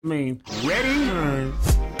I mean, ready?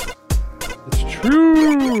 It's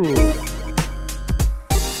true.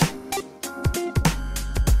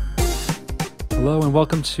 Hello and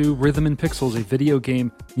welcome to Rhythm and Pixels, a video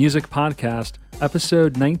game music podcast,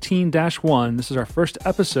 episode 19-1. This is our first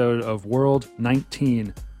episode of World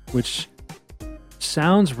 19, which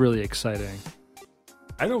sounds really exciting.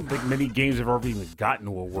 I don't think many games have ever even gotten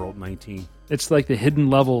to a World 19. It's like the hidden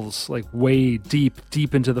levels, like way deep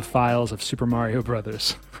into the files of Super Mario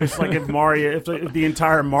Brothers. It's like if the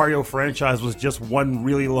entire Mario franchise was just one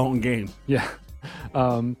really long game. Yeah.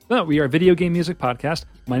 No, we are a video game music podcast.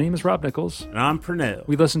 My name is Rob Nichols. And I'm Pernell.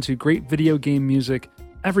 We listen to great video game music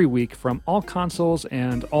every week from all consoles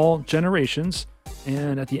and all generations.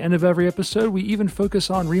 And at the end of every episode, we even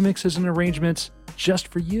focus on remixes and arrangements just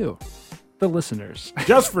for you, the listeners.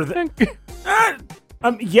 Just for them.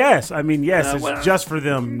 Yes. It's just for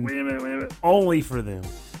them. Wait a minute. Only for them.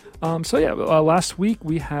 Last week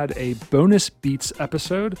we had a bonus beats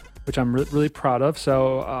episode, which I'm really proud of.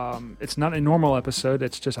 So it's not a normal episode.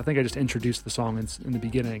 It's just, I think I just introduced the song in the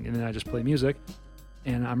beginning and then I just play music.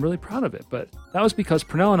 And I'm really proud of it. But that was because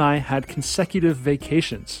Pernell and I had consecutive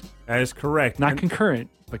vacations. That is correct. Not concurrent,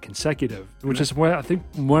 but consecutive, which is I think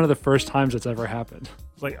one of the first times it's ever happened.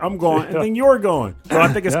 It's like, I'm going, and then you're going. So I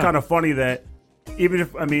think it's kind of funny that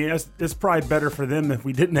it's probably better for them if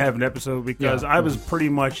we didn't have an episode because I was pretty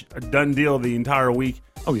much a done deal the entire week.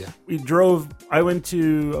 Oh, yeah. I went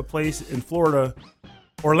to a place in Florida,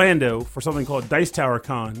 Orlando, for something called Dice Tower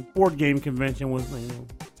Con. Board game convention was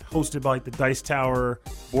hosted by the Dice Tower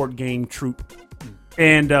board game troupe.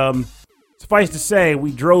 And suffice to say,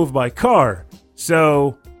 we drove by car.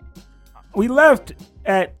 So we left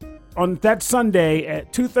on that Sunday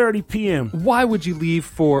at 2:30 p.m. Why would you leave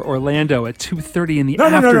for Orlando at 2:30 in the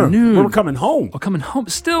afternoon? No. We were coming home. Oh, coming home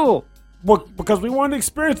still. Well, because we wanted to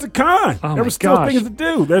experience the con. There were still gosh. things to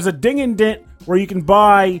do. There's a ding and dent where you can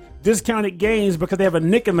buy discounted games because they have a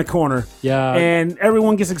nick in the corner. Yeah. And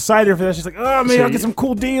everyone gets excited for that. She's like, oh, man, I'll get some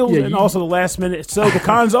cool deals. Yeah, and also the last minute. So the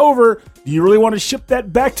con's over. Do you really want to ship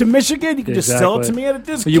that back to Michigan? You can just sell it to me at a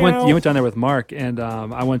discount. Well, you went down there with Mark, and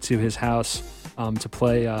I went to his house to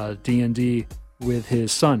play D&D with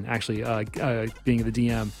his son, actually, being the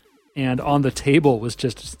DM. And on the table was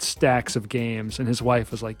just stacks of games. And his wife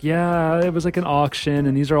was like, yeah, it was like an auction,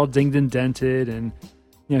 and these are all dinged and dented. And,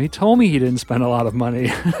 he told me he didn't spend a lot of money.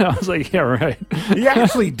 I was like, yeah, right. He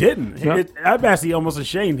actually didn't. No. I'm actually almost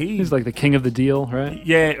ashamed. He's like the king of the deal, right?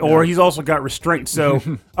 Yeah, or he's also got restraint. So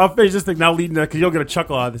I'll finish this thing now leading to, because you'll get a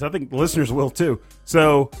chuckle out of this. I think the listeners will too.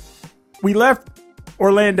 So we left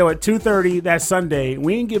Orlando at 2:30 that Sunday.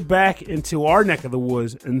 We didn't get back into our neck of the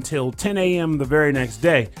woods until 10 a.m. the very next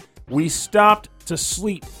day. We stopped to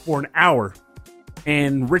sleep for an hour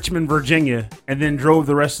in Richmond, Virginia, and then drove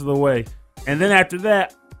the rest of the way. And then after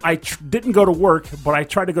that, I didn't go to work, but I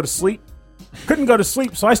tried to go to sleep. Couldn't go to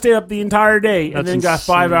sleep, so I stayed up the entire day and then got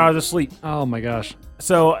 5 hours of sleep. Oh, my gosh.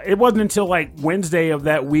 So it wasn't until like Wednesday of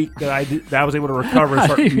that week that I was able to recover and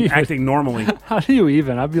start acting normally. How do you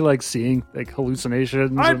even? I'd be like seeing like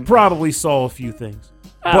hallucinations. I probably saw a few things.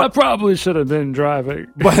 I probably should have been driving.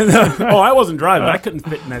 But I wasn't driving. I couldn't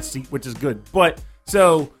fit in that seat, which is good. But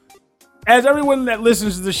so, as everyone that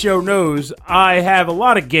listens to the show knows, I have a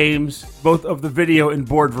lot of games, both of the video and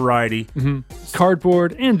board variety. Mm-hmm.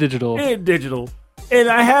 Cardboard and digital. And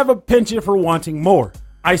I have a penchant for wanting more.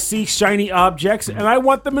 I see shiny objects, and I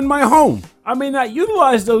want them in my home. I may not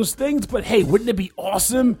utilize those things, but hey, wouldn't it be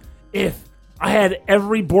awesome if I had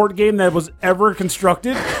every board game that was ever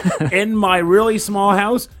constructed in my really small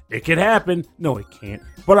house? It could happen. No, it can't.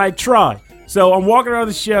 But I try. So I'm walking around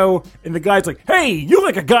the show, and the guy's like, hey, you're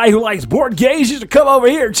like a guy who likes board games. You should come over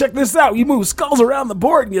here and check this out. You move skulls around the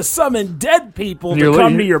board, and you summon dead people to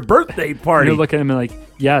come to your birthday party. You're looking at him like,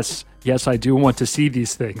 yes, I do want to see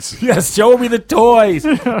these things. Yes, show me the toys.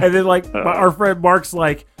 And then, our friend Mark's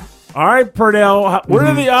like, all right, Pernell, what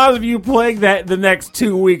are the odds of you playing that the next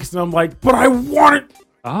 2 weeks? And I'm like, but I want it.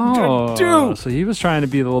 Oh, so he was trying to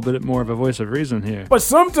be a little bit more of a voice of reason here. But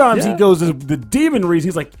sometimes he goes to the demon reason.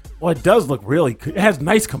 He's like, well, it does look really good. It has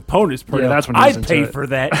nice components. Yeah, that's when he's I'd pay for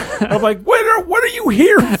that. I'm like, what are you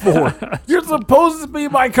here for? You're supposed to be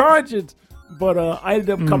my conscience. But I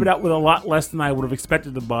ended up coming out with a lot less than I would have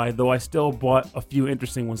expected to buy, though I still bought a few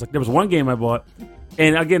interesting ones. Like there was one game I bought,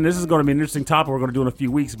 and again, this is going to be an interesting topic we're going to do in a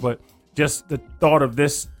few weeks, but just the thought of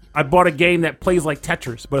this, I bought a game that plays like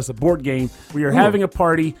Tetris, but it's a board game where you're having a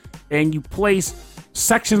party, and you place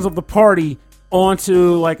sections of the party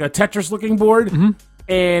onto like a Tetris-looking board,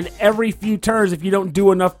 and every few turns, if you don't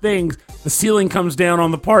do enough things, the ceiling comes down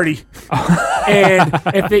on the party. And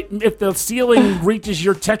if the ceiling reaches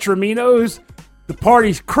your Tetraminos, the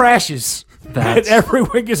party crashes. And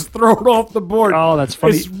everyone gets thrown off the board. Oh, that's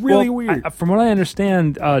funny. It's really weird. From what I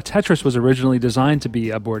understand, Tetris was originally designed to be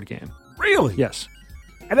a board game. Really? Yes.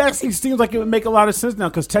 It actually seems like it would make a lot of sense now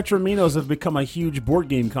because Tetraminos have become a huge board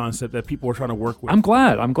game concept that people are trying to work with. I'm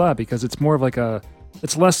glad because it's more of like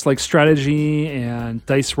it's less like strategy and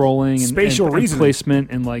dice rolling and spatial reasoning,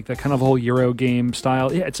 placement and like that kind of whole Euro game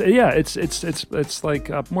style. Yeah, it's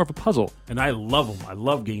like more of a puzzle. And I love them. I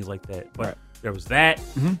love games like that. But right. There was that.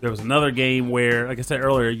 Mm-hmm. There was another game where, like I said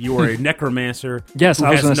earlier, you were a necromancer. Yes, who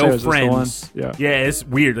I was has going to no say, friends. Yeah, it's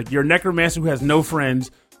weird. Like you're a necromancer who has no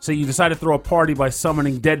friends. So you decide to throw a party by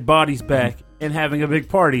summoning dead bodies back and having a big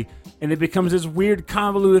party. And it becomes this weird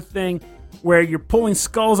convoluted thing where you're pulling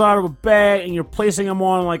skulls out of a bag and you're placing them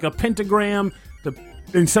on like a pentagram to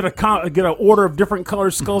instead of get an order of different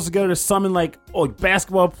colored skulls together to summon like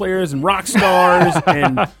basketball players and rock stars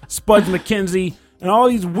and Spuds McKenzie and all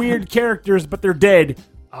these weird characters, but they're dead.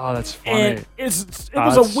 Oh, that's funny. And it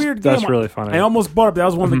was a weird game. That's really funny. I almost bought it. That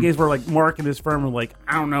was one of the games where like Mark and his firm were like,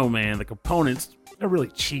 I don't know, man. The components, they're really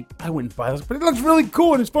cheap. I wouldn't buy those. But it looks really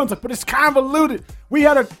cool and it's fun. It's like, but it's convoluted. We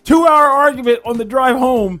had a 2-hour argument on the drive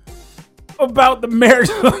home about the merits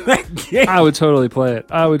of that game. I would totally play it.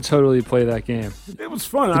 I would totally play that game. It was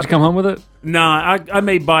fun. Did you come home with it? Nah, I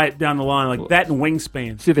may buy it down the line, like that and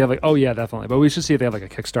Wingspan. See if they have like, oh yeah, definitely. But we should see if they have like a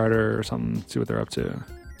Kickstarter or something, see what they're up to.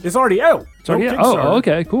 It's already out. It's already out. Oh,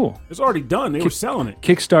 okay, cool. It's already done. They were selling it.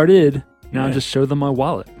 Kickstarted. Now just show them my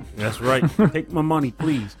wallet. That's right. Take my money,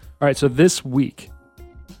 please. All right, so this week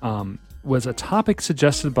was a topic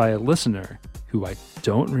suggested by a listener who I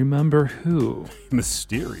don't remember who.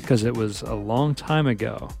 Mysterious. Because it was a long time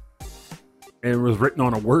ago. And it was written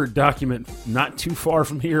on a Word document not too far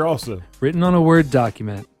from here also. Written on a Word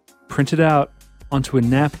document, printed out onto a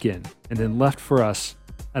napkin, and then left for us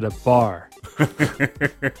at a bar.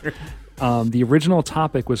 The original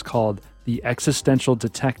topic was called The Existential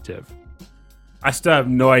Detective. I still have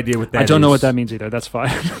no idea what that is. I don't know what that means either. That's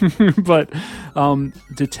fine. But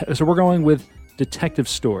so we're going with detective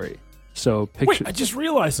story. So picture. Wait, I just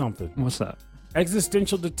realized something. What's that?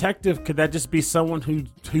 Existential detective, could that just be someone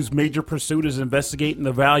whose major pursuit is investigating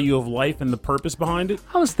the value of life and the purpose behind it?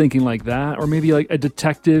 I was thinking like that, or maybe like a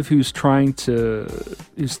detective who's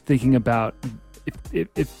thinking about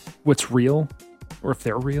if what's real, or if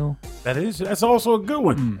they're real. That's also a good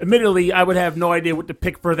one. Admittedly, I would have no idea what to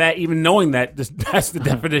pick for that, even knowing that that's the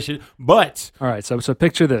definition. But all right, so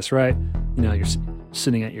picture this, right? You know, you're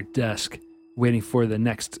sitting at your desk, waiting for the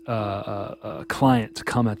next client to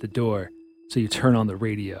come at the door. So you turn on the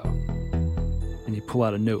radio, and you pull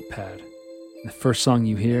out a notepad. And the first song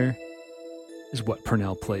you hear is what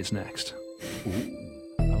Purnell plays next.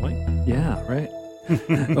 Ooh, I like that. Yeah, right?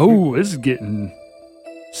 Oh, this is getting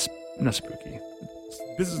not spooky.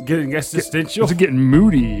 This is getting existential. This is getting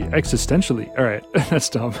moody existentially. All right, that's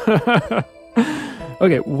dumb.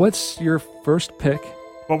 Okay, what's your first pick?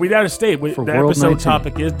 Well, we got to stay. The episode 19.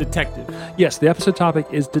 topic is detective. Yes, the episode topic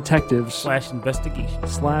is detectives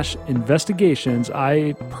 /investigations.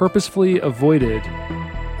 I purposefully avoided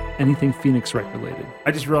anything Phoenix Wright related.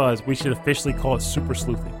 I just realized we should officially call it super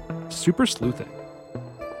sleuthing. Super sleuthing.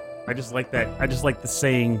 I just like that. I just like the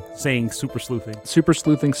saying super sleuthing. Super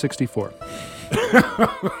sleuthing 64.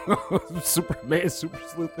 Superman, super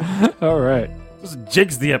sleuthing. All right. Just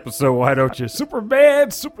jigs the episode, why don't you? Superman,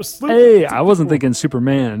 super sleuthing. Hey, I wasn't thinking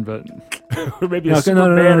Superman, but or maybe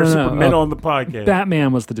Superman or Superman on the podcast.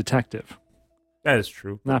 Batman was the detective. That is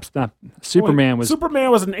true. Not Superman was. Superman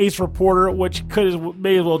was an ace reporter, which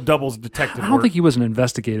may as well double as detective. I don't think he was an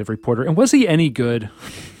investigative reporter, and was he any good?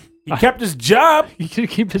 He kept his job. He could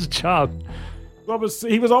keep his job.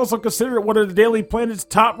 He was also considered one of the Daily Planet's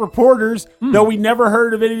top reporters, though we never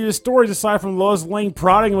heard of any of his stories aside from Lois Lane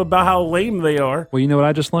prodding him about how lame they are. Well, you know what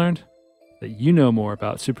I just learned? That you know more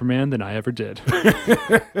about Superman than I ever did.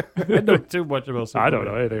 I know too much about Superman. I don't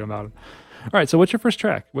know anything about him. All right, so what's your first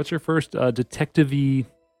track? What's your first detective-y,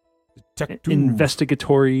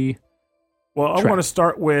 investigatory Well, track? I want to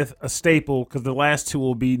start with a staple because the last two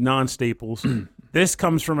will be non-staples. This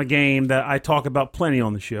comes from a game that I talk about plenty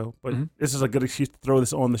on the show, but this is a good excuse to throw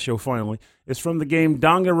this on the show finally. It's from the game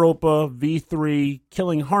Danganronpa V3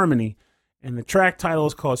 Killing Harmony, and the track title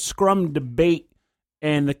is called Scrum Debate,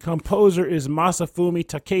 and the composer is Masafumi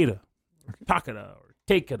Takeda. Takeda.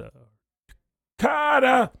 Takeda.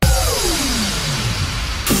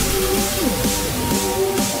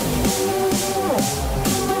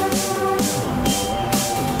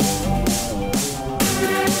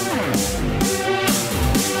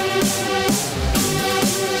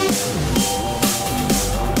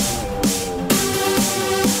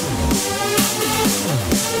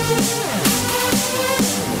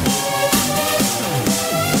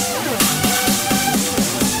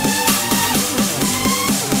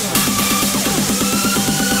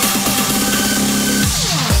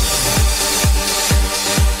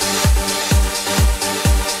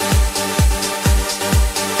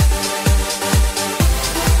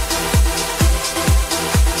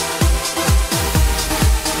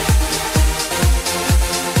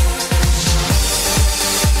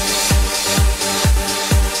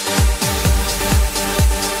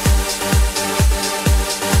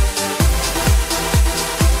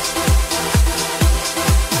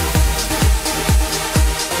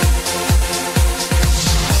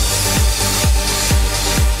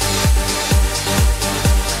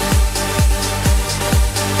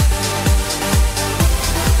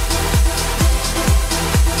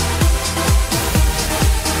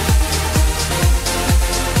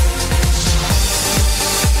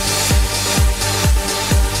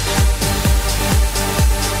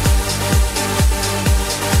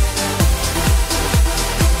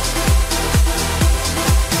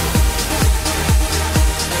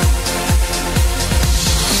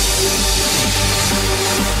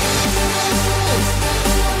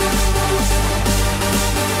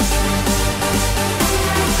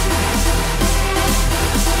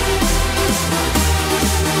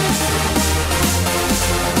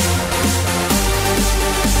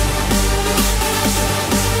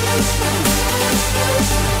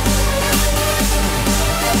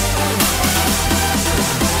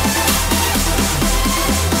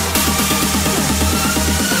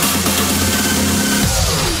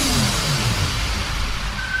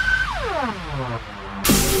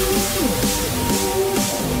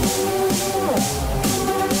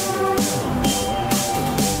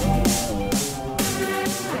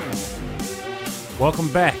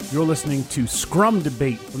 Welcome back. You're listening to Scrum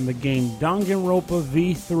Debate from the game Danganronpa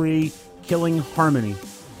V3 Killing Harmony,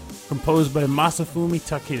 composed by Masafumi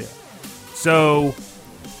Takeda. So,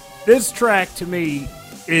 this track to me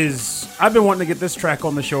is... I've been wanting to get this track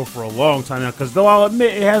on the show for a long time now, because though I'll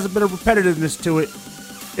admit it has a bit of repetitiveness to it,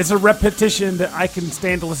 it's a repetition that I can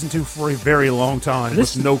stand to listen to for a very long time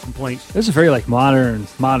with no complaints. This is very like modern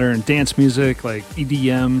dance music, like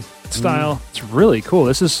EDM style. It's really cool.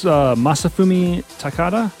 This is Masafumi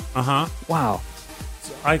Takada. Wow.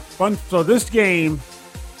 So this game,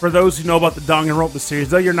 for those who know about the Danganronpa series,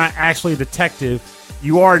 though you're not actually a detective,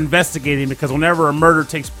 you are investigating, because whenever a murder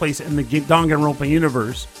takes place in the Danganronpa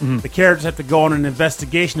universe, the characters have to go on an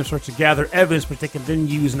investigation of sorts to gather evidence, which they can then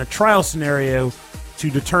use in a trial scenario to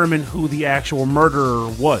determine who the actual murderer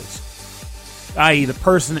was, i.e. the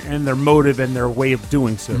person and their motive and their way of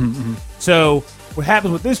doing so. So what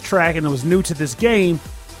happens with this track, and it was new to this game,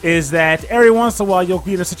 is that every once in a while you'll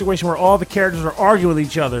be in a situation where all the characters are arguing with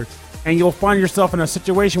each other, and you'll find yourself in a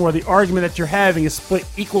situation where the argument that you're having is split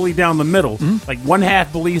equally down the middle. Like one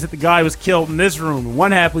half believes that the guy was killed in this room, and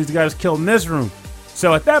one half believes the guy was killed in this room.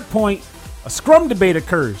 So at that point, a scrum debate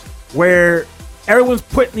occurs where everyone's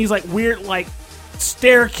put in these like weird like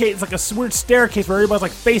staircase, like a weird staircase where everybody's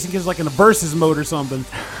like facing, it's like in a versus mode or something.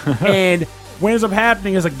 And what ends up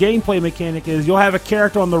happening as a gameplay mechanic is you'll have a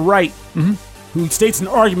character on the right who states an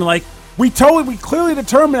argument like, we clearly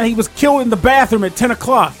determined that he was killed in the bathroom at 10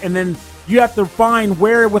 o'clock. And then you have to find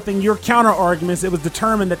where within your counter arguments it was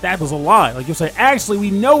determined that that was a lie. Like you'll say, actually,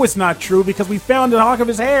 we know it's not true because we found the lock of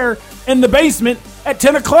his hair in the basement at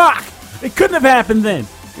 10 o'clock. It couldn't have happened then.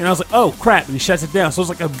 And I was like, oh, crap. And he shuts it down. So it's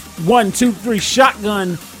like a 1, 2, 3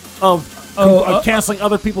 shotgun of canceling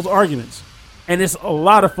other people's arguments. And it's a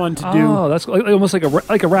lot of fun to do. Oh, that's almost like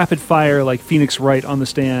a rapid fire, like Phoenix Wright on the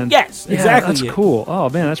stand. Yes, exactly. That's cool. Oh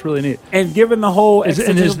man, that's really neat. And given the whole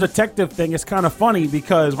existential detective thing, it's kind of funny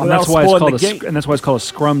because without spoiling the game, and that's why it's called a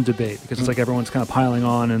scrum debate, because it's like everyone's kind of piling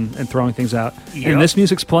on and throwing things out. Yep. And this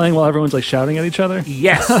music's playing while everyone's like shouting at each other.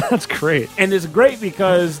 Yes, that's great. And it's great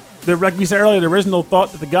because like we said earlier, the original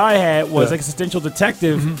thought that the guy had was existential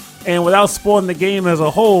detective, and without spoiling the game as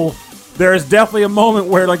a whole, there is definitely a moment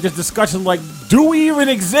where like there's discussion like, do we even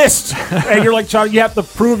exist? And you're like you have to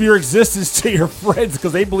prove your existence to your friends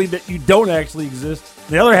because they believe that you don't actually exist.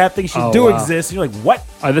 The other half thinks you do exist. And you're like, what?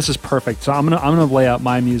 This is perfect. So I'm gonna lay out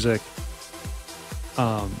my music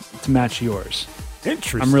to match yours.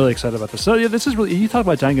 Interesting. I'm really excited about this. So yeah, this is really, you talk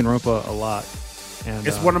about Danganronpa a lot. And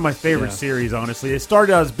it's one of my favorite series, honestly. It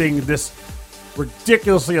started out as being this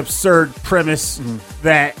ridiculously absurd premise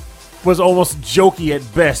that was almost jokey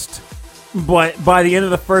at best. But by the end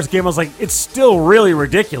of the first game, I was like, it's still really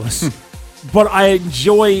ridiculous. But I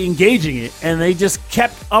enjoy engaging it. And they just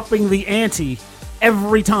kept upping the ante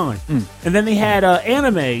every time. And then they had an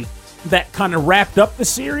anime that kind of wrapped up the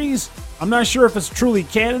series. I'm not sure if it's truly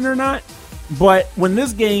canon or not. But when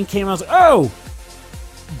this game came, I was like, oh,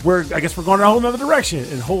 I guess we're going in a whole other direction.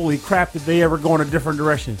 And holy crap, did they ever go in a different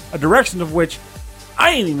direction. A direction of which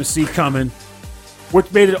I didn't even see coming. Which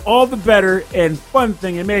made it all the better and fun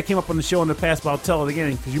thing. It may have came up on the show in the past, but I'll tell it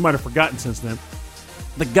again because you might have forgotten since then.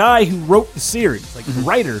 The guy who wrote the series, like the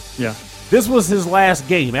writer, this was his last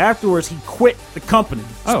game. Afterwards, he quit the company,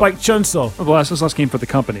 Spike Chunsoul. Oh, well, his last game for the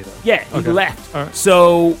company, though. Yeah, he left. Right.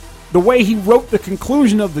 So the way he wrote the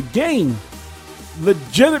conclusion of the game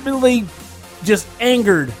legitimately just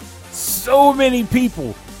angered so many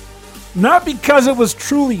people. Not because it was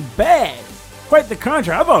truly bad. Quite the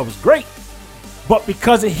contrary. I thought it was great. But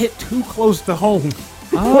because it hit too close to home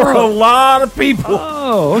for a lot of people.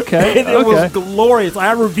 Oh, okay. And it was glorious.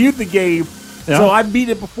 I reviewed the game, so I beat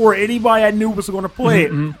it before anybody I knew was going to play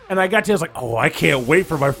it. And I got to, I was like, oh, I can't wait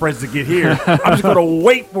for my friends to get here. I'm just going to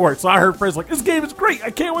wait for it. So I heard friends like, this game is great. I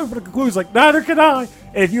can't wait for the conclusion. Like, neither can I.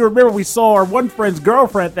 And if you remember, we saw our one friend's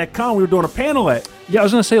girlfriend at that con we were doing a panel at. Yeah, I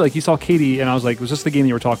was going to say, like, you saw Katie, and I was like, was this the game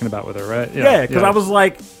you were talking about with her, right? Yeah, because I was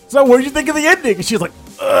like, so what did you think of the ending? And she was like,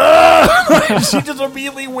 ugh! She just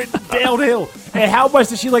immediately went downhill. And how much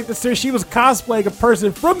did she like the series? She was cosplaying a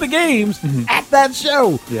person from the games at that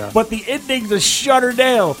show. Yeah. But the ending just shut her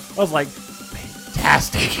down. I was like,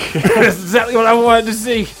 fantastic. That's exactly what I wanted to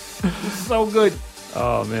see. It's so good.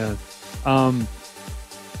 Oh, man.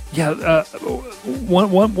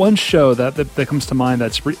 One show that comes to mind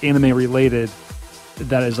that's anime related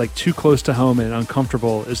that is like too close to home and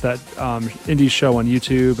uncomfortable is that indie show on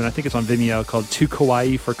YouTube, and I think it's on Vimeo, called Too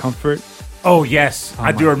Kawaii for Comfort. Oh yes,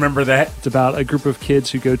 I do remember that. It's about a group of kids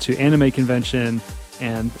who go to anime convention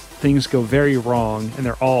and things go very wrong, and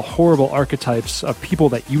they're all horrible archetypes of people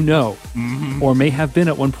that you know or may have been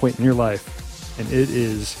at one point in your life, and it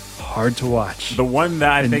is hard to watch. The one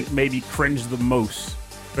that I think made me cringe the most,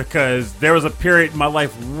 because there was a period in my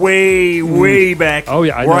life way back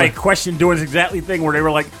where I questioned doing this exactly thing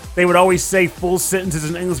where they would always say full sentences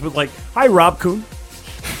in English with like, "Hi, Rob Kuhn."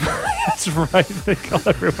 That's right. They call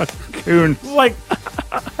everyone Kuhn. Like,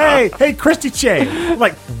 hey, Christy Che.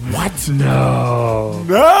 Like, what?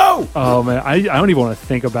 No. Oh, man. I don't even want to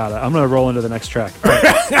think about it. I'm going to roll into the next track.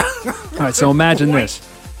 All right, so imagine this.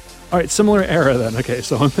 All right, similar era then. Okay,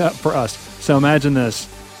 so for us. So imagine this.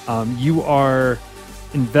 You are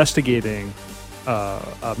investigating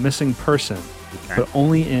a missing person, but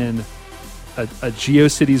only in a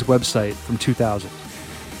GeoCities website from 2000.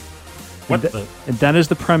 And that is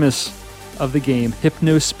the premise of the game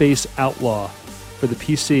Hypnospace Outlaw for the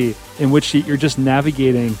PC, in which you're just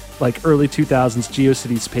navigating like early 2000s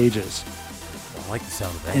GeoCities pages. I like the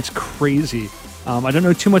sound of that. It's crazy. I don't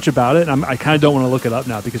know too much about it. I kind of don't want to look it up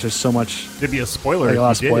now because there's so much. There'd be a spoiler. Like if a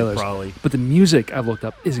lot you of spoilers. Did it, probably. But the music I've looked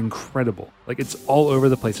up is incredible. Like, it's all over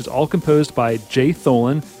the place. It's all composed by Jay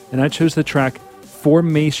Tholen, and I chose the track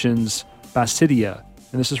Formations Basidia,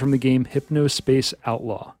 and this is from the game Hypnospace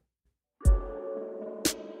Outlaw.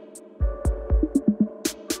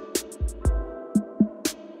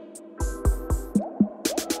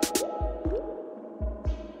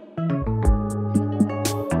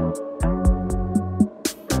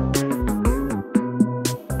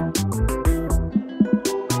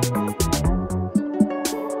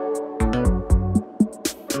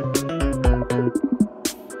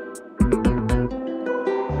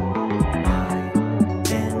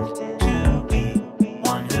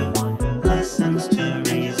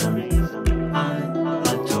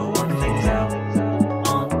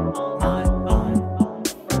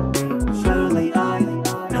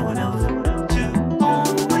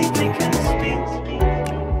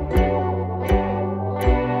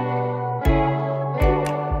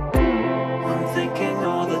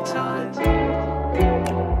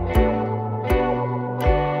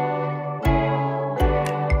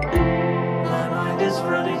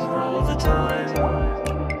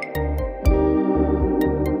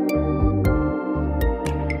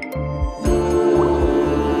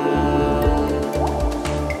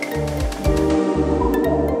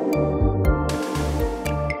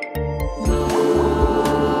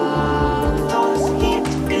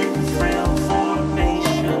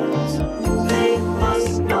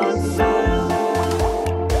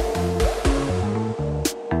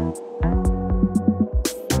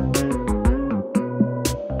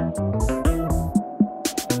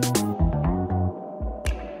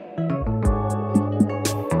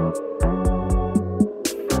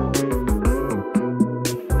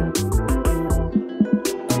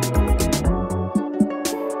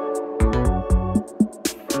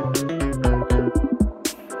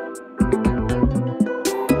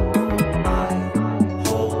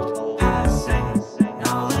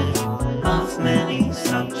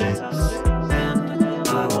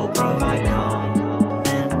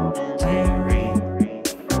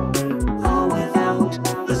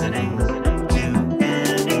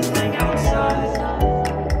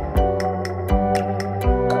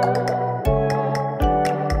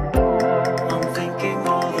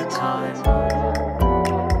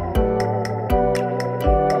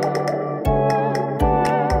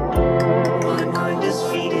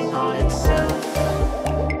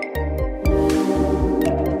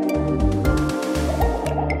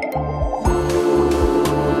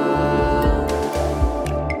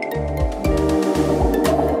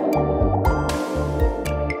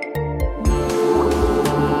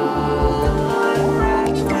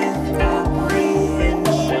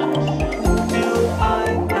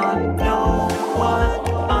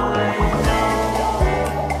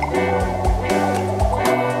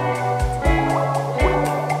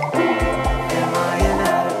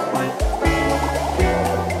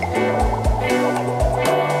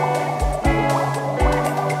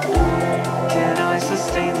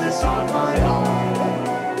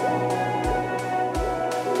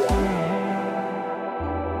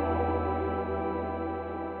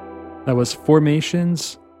 That was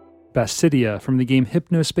Formations Basidia from the game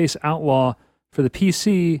Hypnospace Outlaw for the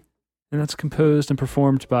PC, and that's composed and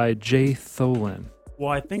performed by Jay Tholen. Well,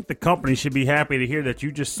 I think the company should be happy to hear that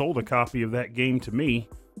you just sold a copy of that game to me.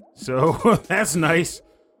 So that's nice.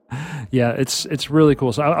 Yeah, it's really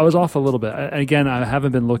cool. So I was off a little bit. Again, I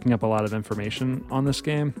haven't been looking up a lot of information on this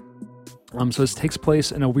game. So this takes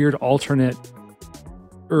place in a weird alternate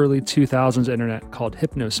early 2000s internet called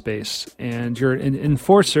Hypnospace, and you're an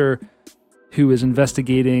enforcer who is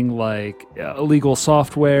investigating like illegal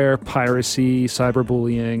software, piracy,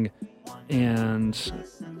 cyberbullying, and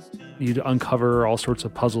you'd uncover all sorts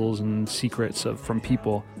of puzzles and secrets from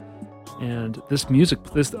people. And this music,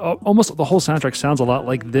 almost the whole soundtrack sounds a lot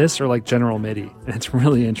like this or like General MIDI. And it's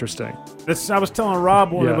really interesting. I was telling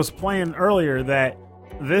Rob when Yeah. it was playing earlier that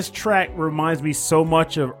this track reminds me so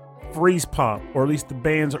much of Freeze Pop, or at least the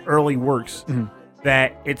band's early works,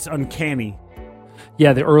 that it's uncanny.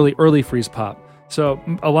 Yeah, the early Freeze Pop. So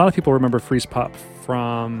a lot of people remember Freeze Pop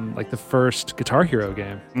from like the first Guitar Hero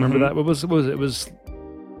game. Remember that? What was it? It was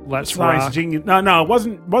Let's Science Rock. Genius. No, it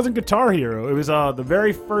wasn't Guitar Hero. It was the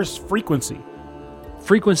very first Frequency.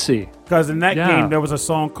 Frequency. Because in that Yeah. game there was a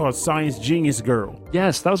song called Science Genius Girl.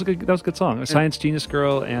 Yes, that was a good song. Science Genius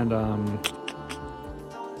Girl and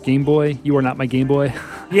Game Boy. You Are Not My Game Boy.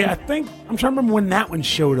 Yeah, I'm trying to remember when that one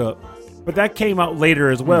showed up, but that came out later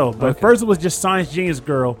as well. But first it was just Science Genius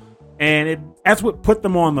Girl, and that's what put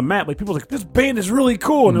them on the map. Like people were like, this band is really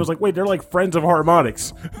cool, and it was like, wait, they're like Friends of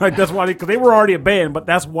Harmonics. Like that's why because they were already a band, but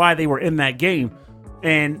that's why they were in that game.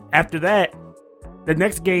 And after that, the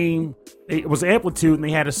next game it was Amplitude, and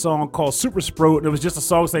they had a song called Super Sprout, and it was just a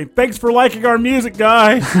song saying, "Thanks for liking our music,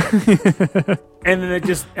 guys." And then it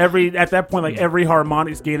just at that point, like every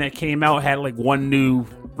Harmonix game that came out had like one new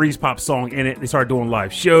Freeze Pop song in it. They started doing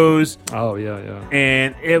live shows, Oh yeah.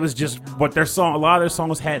 and it was just what their song. A lot of their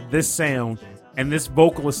songs had this sound, and this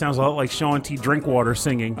vocalist sounds a lot like Sean T. Drinkwater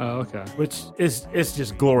singing, Oh okay. which is it's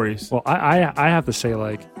just glorious. Well, I have to say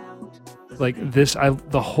like this,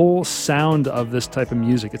 the whole sound of this type of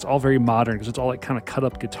music, it's all very modern because it's all like kind of cut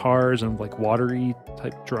up guitars and like watery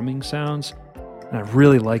type drumming sounds, and I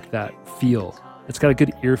really like that feel. It's got a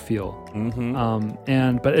good ear feel.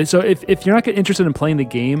 So if you're not interested in playing the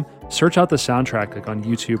game, search out the soundtrack like on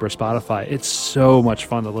YouTube or Spotify. It's so much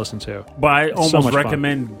fun to listen to. But I so almost much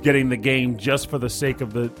recommend getting the game just for the sake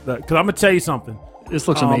of the. Because I'm gonna tell you something. This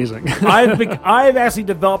looks amazing. I've actually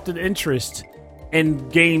developed an interest in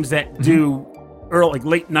games that do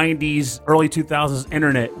late 90s, early 2000s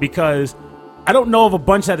internet because I don't know of a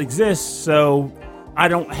bunch that exists, so I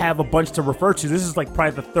don't have a bunch to refer to. This is like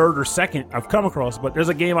probably the third or second I've come across, but there's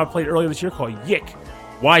a game I played earlier this year called Yick,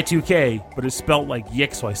 Y2K, but it's spelled like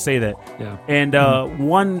Yick, so I say that. Yeah. And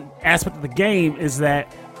one aspect of the game is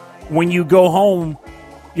that when you go home,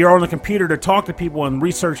 you're on the computer to talk to people and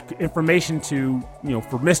research information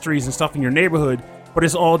for mysteries and stuff in your neighborhood, but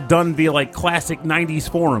it's all done via like classic 90s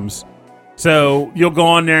forums. So you'll go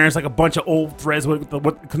on there, and it's like a bunch of old threads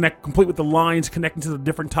complete with the lines connecting to the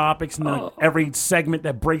different topics, and then like every segment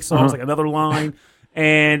that breaks off is like another line.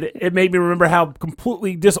 And it made me remember how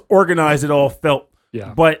completely disorganized it all felt.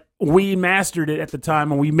 Yeah. But we mastered it at the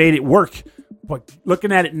time, and we made it work. But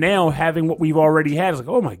looking at it now, having what we've already had, it's like,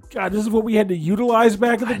 oh my God, this is what we had to utilize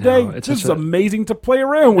back in the day. It's This is such a- amazing to play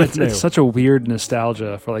around with now. It's such a weird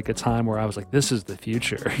nostalgia for like a time where I was like, this is the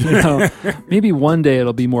future. Maybe one day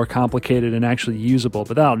it'll be more complicated and actually usable,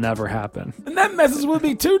 but that'll never happen. And that messes with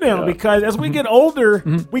me too now, because as we get older,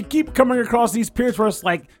 we keep coming across these periods where it's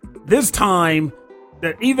like, this time,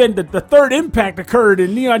 that even the third impact occurred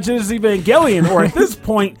in Neon Genesis Evangelion, or at this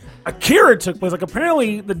point, Akira took place. Like,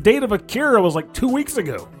 apparently, the date of Akira was like 2 weeks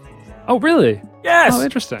ago. Oh, really? Yes. Oh,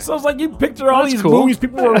 interesting. So it's like you picture all That's these cool. movies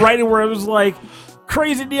people were writing where it was like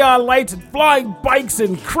crazy neon lights and flying bikes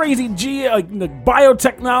and crazy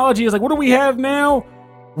biotechnology. It's like, what do we have now?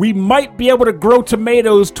 We might be able to grow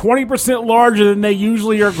tomatoes 20% larger than they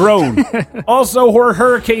usually are grown. Also,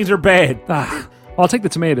 hurricanes are bad. I'll take the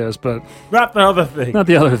tomatoes, but Not the other thing. not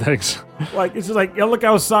the other things. Like, it's just like, you look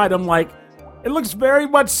outside, I'm like, it looks very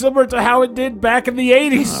much similar to how it did back in the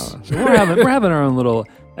 80s. So we're having our own little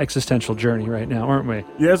existential journey right now, aren't we?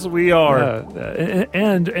 Yes, we are.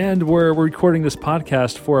 And we're recording this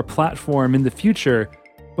podcast for a platform in the future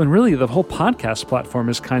when really the whole podcast platform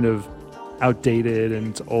is kind of outdated and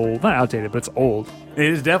it's old. Not outdated, but it's old. It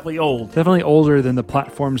is definitely old. Definitely older than the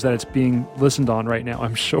platforms that it's being listened on right now,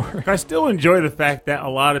 I'm sure. I still enjoy the fact that a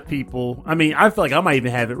lot of people, I mean, I feel like I might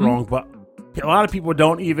even have it wrong, but a lot of people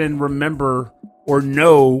don't even remember or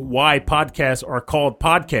know why podcasts are called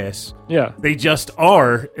podcasts. Yeah. They just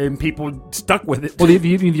are, and people stuck with it. Well,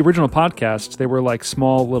 the original podcasts, they were like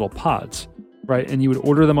small little pods, right? And you would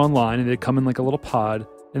order them online, and they'd come in like a little pod.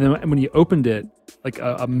 And then when you opened it, like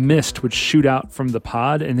a mist would shoot out from the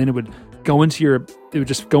pod, and then it would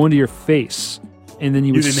just go into your face. And then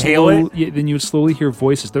you would inhale it? Then you would slowly hear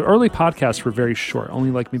voices. The early podcasts were very short,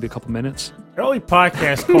 only like maybe a couple minutes. Early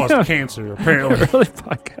podcasts caused cancer, apparently. Early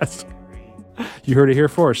podcasts. You heard it here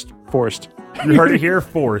first. You heard it here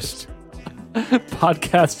first.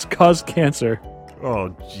 Podcasts cause cancer. Oh,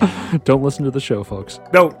 gee. Don't listen to the show, folks.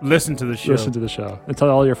 No, listen to the show. Listen to the show and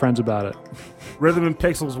tell all your friends about it. Rhythm and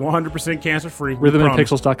Pixels, 100% cancer-free.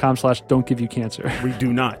 Rhythmandpixels.com/don't give you cancer. We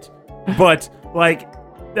do not. But like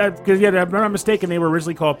that, because if I'm not mistaken, they were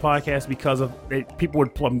originally called podcasts because of people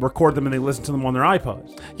would record them and they listen to them on their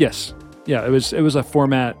iPods. Yes. Yeah, it was a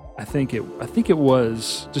format. I think it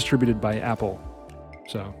was distributed by Apple.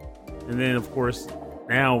 So, and then of course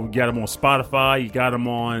now you got them on Spotify. You got them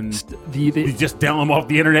on. You just download them off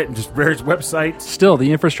the internet and just various websites. Still,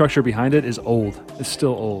 the infrastructure behind it is old. It's still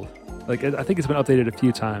old. Like I think it's been updated a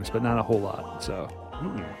few times, but not a whole lot. So,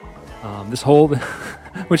 this whole,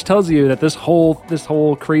 which tells you that this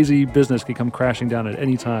whole crazy business can come crashing down at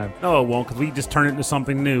any time. Oh, well, because we just turn it into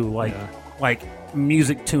something new, like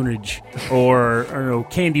music tunage or I don't know,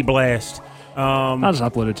 Candy Blast. I'll just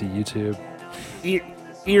upload it to YouTube.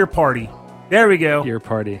 Ear Party. There we go. Ear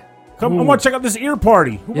Party. Come, I want to check out this Ear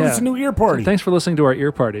Party. What's a new Ear Party? Thanks for listening to our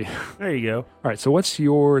Ear Party. There you go. All right, so what's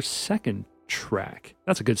your second track?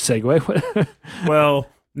 That's a good segue. Well,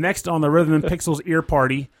 next on the Rhythm and Pixels Ear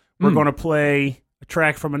Party, we're going to play a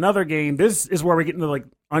track from another game. This is where we get into like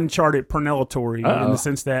Uncharted Pernellatory in the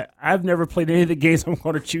sense that I've never played any of the games I'm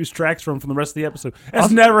going to choose tracks from the rest of the episode.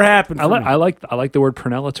 That's never happened. I like the word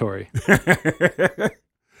Pernellatory.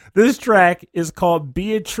 This track is called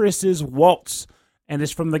Beatrice's Waltz, and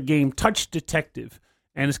it's from the game Touch Detective,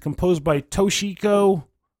 and it's composed by Toshiko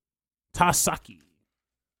Tasaki.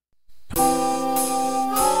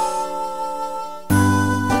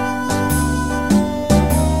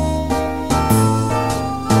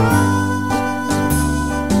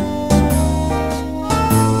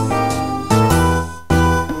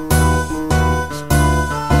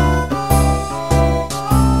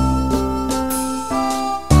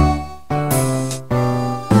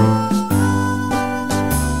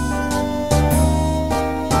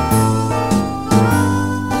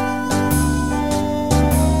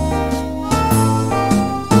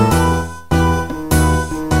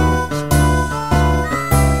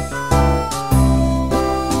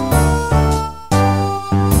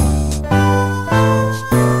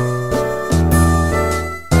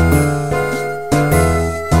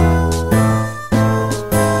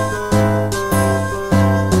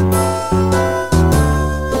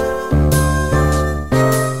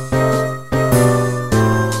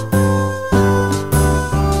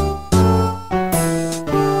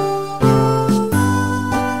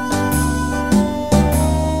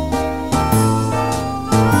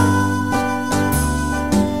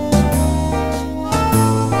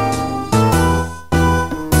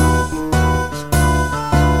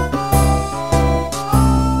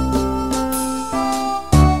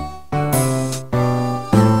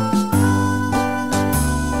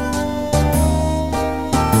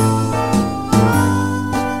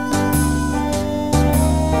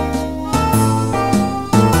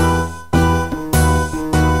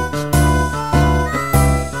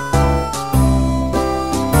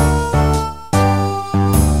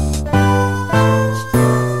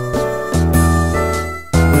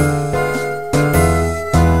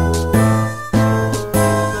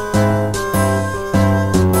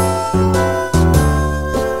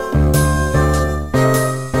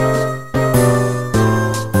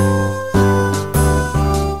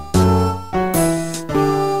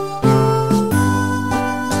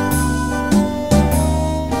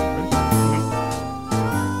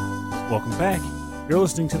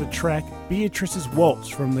 Listening to the track Beatrice's Waltz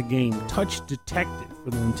from the game Touch Detective for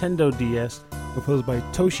the Nintendo DS, composed by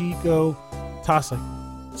Toshiko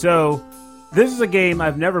Tasaki. So, this is a game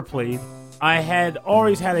I've never played. I had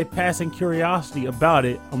always had a passing curiosity about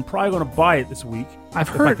it. I'm probably going to buy it this week. I've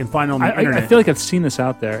heard. If I can find it on the internet. I feel like I've seen this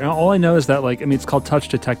out there. And all I know is that, it's called Touch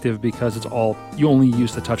Detective because you only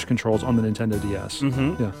use the touch controls on the Nintendo DS.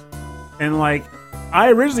 Mm-hmm. Yeah. And, I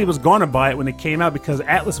originally was going to buy it when it came out because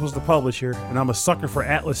Atlas was the publisher, and I'm a sucker for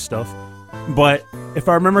Atlas stuff. But if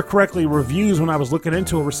I remember correctly, reviews when I was looking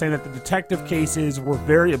into it were saying that the detective cases were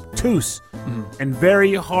very obtuse and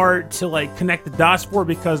very hard to connect the dots for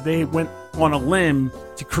because they went on a limb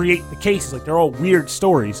to create the cases. They're all weird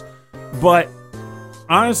stories. But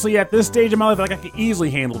honestly, at this stage of my life, I could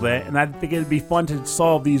easily handle that, and I think it'd be fun to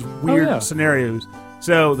solve these weird scenarios.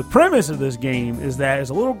 So the premise of this game is that there's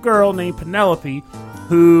a little girl named Penelope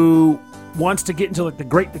who wants to get into the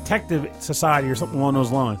Great Detective Society or something along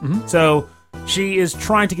those lines. Mm-hmm. So she is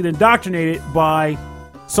trying to get indoctrinated by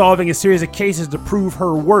solving a series of cases to prove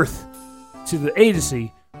her worth to the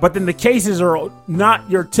agency. But then the cases are not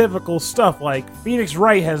your typical stuff. Phoenix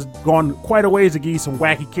Wright has gone quite a ways to give you some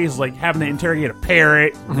wacky cases, like having to interrogate a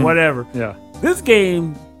parrot, whatever. Yeah. This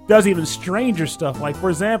game does even stranger stuff. For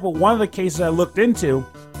example, one of the cases I looked into,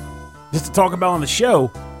 just to talk about on the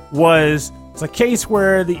show, was it's a case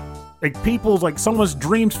where the people's like someone's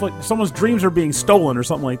dreams are being stolen or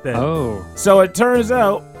something like that. Oh. So it turns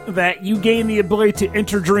out that you gain the ability to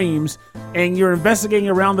enter dreams, and you're investigating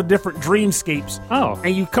around the different dreamscapes. Oh.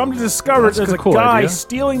 And you come to discover That's there's a a cool guy idea.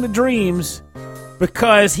 stealing the dreams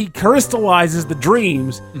because he crystallizes the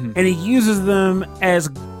dreams and he uses them as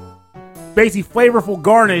basically flavorful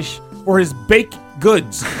garnish for his baked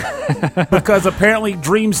goods. Because apparently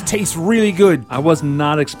dreams taste really good. I was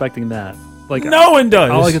not expecting that. Like No one does.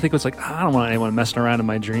 all I could think was like, I don't want anyone messing around in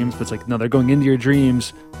my dreams. But it's like, no, they're going into your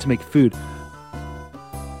dreams to make food.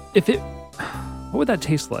 What would that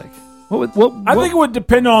taste like? I think it would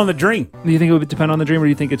depend on the dream. Do you think it would depend on the dream, or do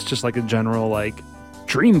you think it's just like a general like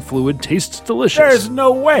dream fluid tastes delicious? There's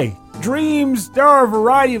no way. Dreams, there are a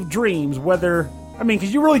variety of dreams,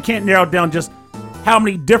 because you really can't narrow down just how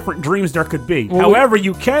many different dreams there could be. Well, However,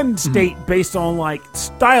 you can state based on like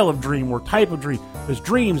style of dream or type of dream. There's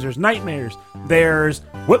dreams, there's nightmares, there's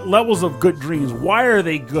what levels of good dreams, why are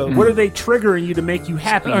they good, what are they triggering you to make you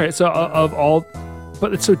happy? All right, so of all,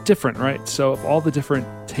 but it's so different, right? So of all the different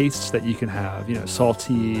tastes that you can have,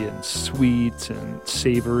 salty and sweet and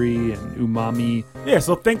savory and umami. Yeah,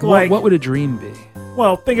 so think like, What would a dream be?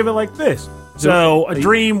 well, think of it like this. So a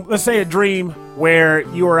dream, let's say a dream where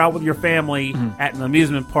you are out with your family at an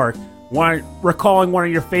amusement park, recalling one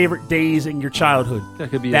of your favorite days in your childhood.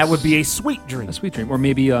 That Would be a sweet dream. a sweet dream, or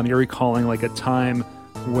maybe you're recalling like a time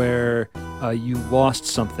where you lost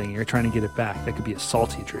something, you're trying to get it back. That could be a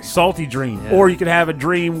salty dream. Salty dream. Yeah. Or you could have a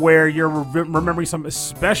dream where you're remembering some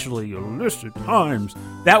especially illicit times.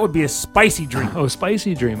 That would be a spicy dream. Oh,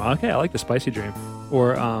 spicy dream. Okay, I like the spicy dream.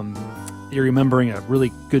 Or you're remembering a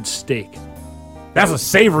really good steak. That's a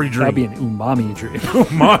savory dream. That'd be an umami dream.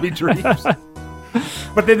 Mommy dreams.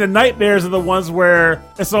 But then the nightmares are the ones where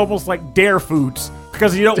it's almost like dare foods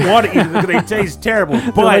because you don't want to eat them because they taste terrible.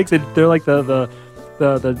 But they're like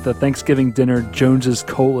the Thanksgiving dinner Jones's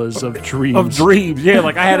Colas of dreams. of dreams, yeah.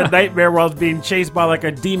 Like I had a nightmare where I was being chased by like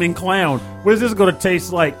a demon clown. What is this going to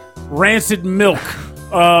taste like? Rancid milk.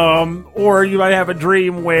 Or you might have a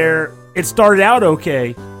dream where it started out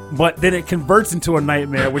okay, but then it converts into a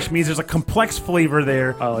nightmare, which means there's a complex flavor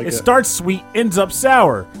there. I like it. Starts sweet, ends up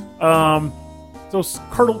sour. So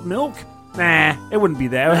curdled milk? Nah, it wouldn't be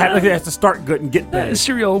that. It has to start good and get bad.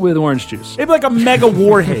 Cereal with orange juice. It'd be like a mega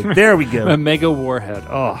warhead. There we go. A mega warhead.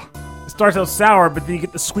 Oh, It starts out sour, but then you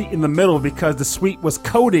get the sweet in the middle because the sweet was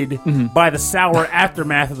coated by the sour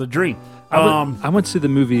aftermath of the dream. I went to the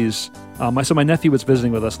movies. So my nephew was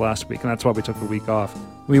visiting with us last week, and that's why we took the week off.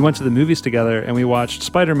 We went to the movies together, and we watched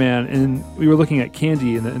Spider-Man, and we were looking at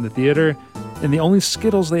candy in the theater, and the only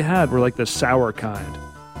Skittles they had were like the sour kind.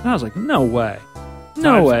 And I was like, no way.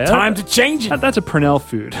 No way. Time to change it. That's a Purnell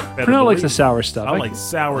food. Purnell likes the sour stuff. I like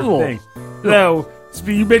sour Ugh. things. So,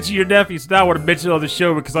 you mentioned your nephew, so now I want to mention it on the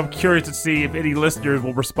show because I'm curious to see if any listeners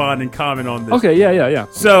will respond and comment on this. Okay, yeah.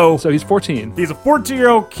 So he's 14. he's a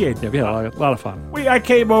 14-year-old kid. Yeah, we had a lot of fun. I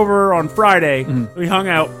came over on Friday. We hung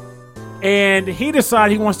out, and he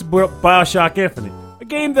decided he wants to boot up BioShock Infinite, a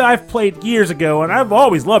game that I've played years ago, and I've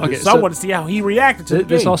always loved Okay, it. So I want to see how he reacted to the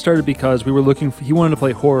This game. all started because we were looking. He wanted to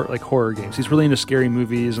play horror games. He's really into scary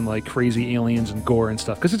movies and like crazy aliens and gore and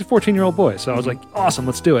stuff. Because he's a 14-year-old boy. So I was like, awesome,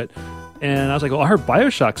 let's do it. And I was like, well, I heard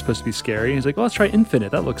BioShock's supposed to be scary. And he's like, well, let's try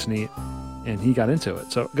Infinite. That looks neat. And he got into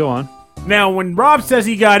it. So go on. Now, when Rob says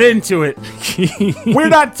he got into it, we're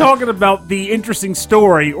not talking about the interesting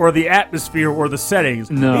story or the atmosphere or the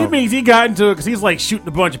settings. No. He means he got into it because he's like shooting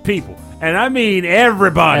a bunch of people. And I mean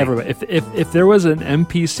everybody. Everybody. If there was an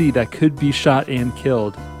NPC that could be shot and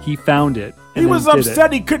killed, he found it. And He was then did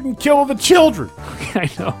upset he couldn't kill the children. it.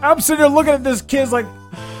 I know. I'm sitting there looking at this kid like,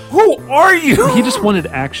 who are you? He just wanted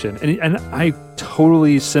action, and I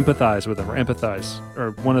totally sympathize with him, or empathize,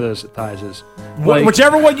 or one of those thighs is. Like,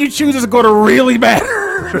 Whichever one you choose is going to really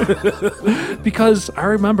matter. because I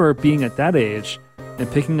remember being at that age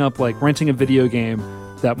and picking up, like, renting a video game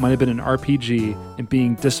that might have been an RPG and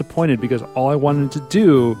being disappointed because all I wanted to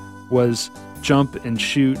do was jump and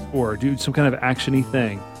shoot or do some kind of action-y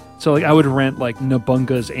thing. So, like, I would rent, like,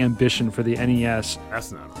 Nabunga's Ambition for the NES.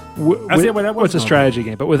 That's not. That was a strategy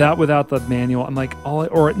game, but without the manual. I'm like,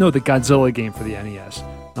 the Godzilla game for the NES.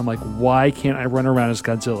 I'm like, why can't I run around as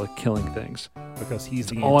Godzilla killing things? Because he's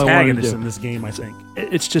the all I wanted to antagonist do. in this game, I think.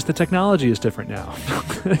 It's just the technology is different now.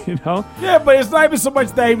 You know? Yeah, but it's not even so much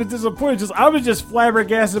that he was disappointed. I was just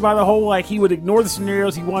flabbergasted by the whole, like, he would ignore the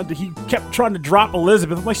scenarios he kept trying to drop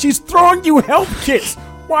Elizabeth. I'm like, she's throwing you health kits.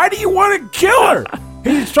 Why do you want to kill her?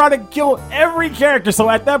 He's trying to kill every character. So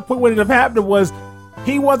at that point, what ended up happening was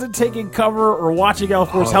he wasn't taking cover or watching out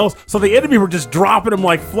for his health. So the enemy were just dropping him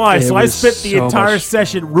like flies. It So I was spent the so entire much-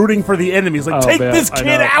 session rooting for the enemies. Like, take man, this I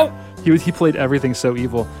kid know. out. He played everything so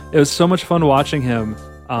evil. It was so much fun watching him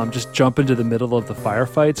just jump into the middle of the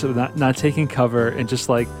firefights, not taking cover, and just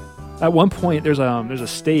like at one point there's a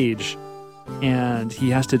stage, and he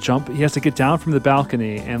has to jump. He has to get down from the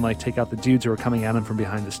balcony and like take out the dudes who are coming at him from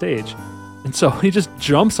behind the stage. And so he just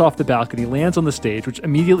jumps off the balcony, lands on the stage, which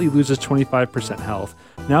immediately loses 25% health.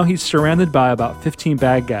 Now he's surrounded by about 15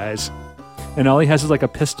 bad guys, and all he has is like a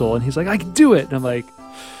pistol, and he's like, I can do it. And I'm like,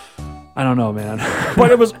 I don't know, man.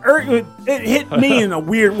 But it hit me in a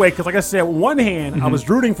weird way, because like I said, on one hand, I was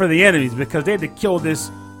rooting for the enemies because they had to kill this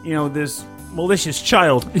malicious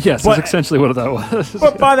child. Yes, that's essentially what that was.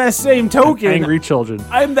 But by that same token, angry children.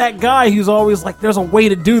 I'm that guy who's always like, there's a way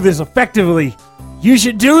to do this effectively. You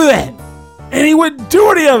should do that. And he wouldn't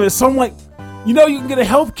do any of it. So I'm like, you can get a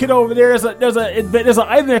health kit over there. There's an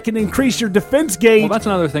item that can increase your defense gauge. Well, that's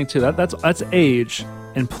another thing too. That's age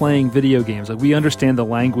and playing video games. Like, we understand the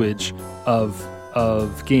language of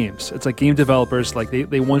games. It's like game developers, like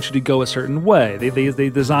they want you to go a certain way. They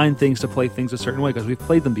design things to play things a certain way because we've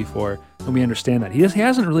played them before and we understand that. He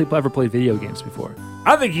hasn't really ever played video games before.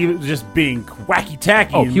 I think he was just being wacky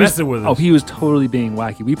tacky and messing with us. Oh, he was totally being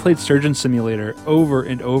wacky. We played Surgeon Simulator over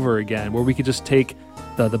and over again, where we could just take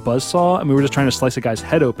the buzzsaw and we were just trying to slice a guy's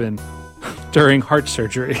head open during heart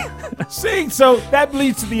surgery. See, so that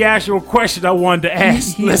leads to the actual question I wanted to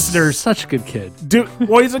ask listeners. Such a good kid.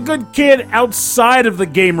 He's a good kid outside of the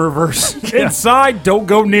gamerverse. Yeah. Inside, don't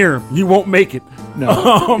go near him. You won't make it.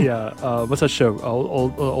 No. What's that show?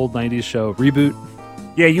 Old 90s show. Reboot?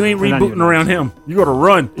 Yeah, you ain't rebooting around him. You got to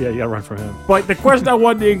run. Yeah, you got to run from him. But the question I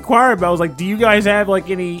wanted to inquire about was like, do you guys have like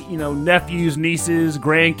any, nephews, nieces,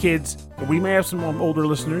 grandkids? We may have some older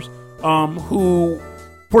listeners who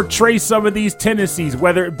portray some of these tendencies,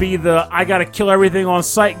 whether it be the I gotta kill everything on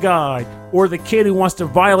sight guy, or the kid who wants to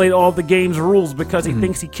violate all the game's rules because he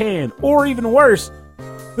thinks he can, or even worse,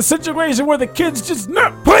 the situation where the kid's just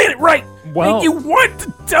not playing it right. Well, and you want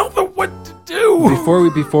to tell them what to do.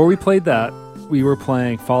 Before we played that, we were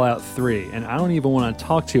playing Fallout 3, and I don't even want to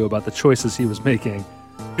talk to you about the choices he was making.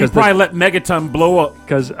 He probably let Megaton blow up.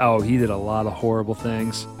 Because he did a lot of horrible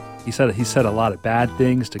things. He said a lot of bad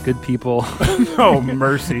things to good people. Oh,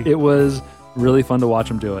 mercy. It was really fun to watch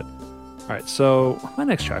him do it. All right, so my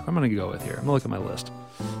next track, I'm going to go with here. I'm going to look at my list.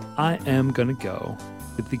 I am going to go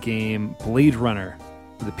with the game Blade Runner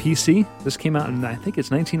for the PC. This came out in, I think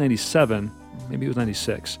it's 1997. Maybe it was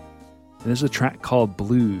 96. And this is a track called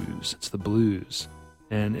Blues. It's the Blues.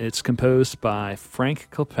 And it's composed by Frank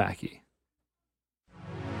Klepacki.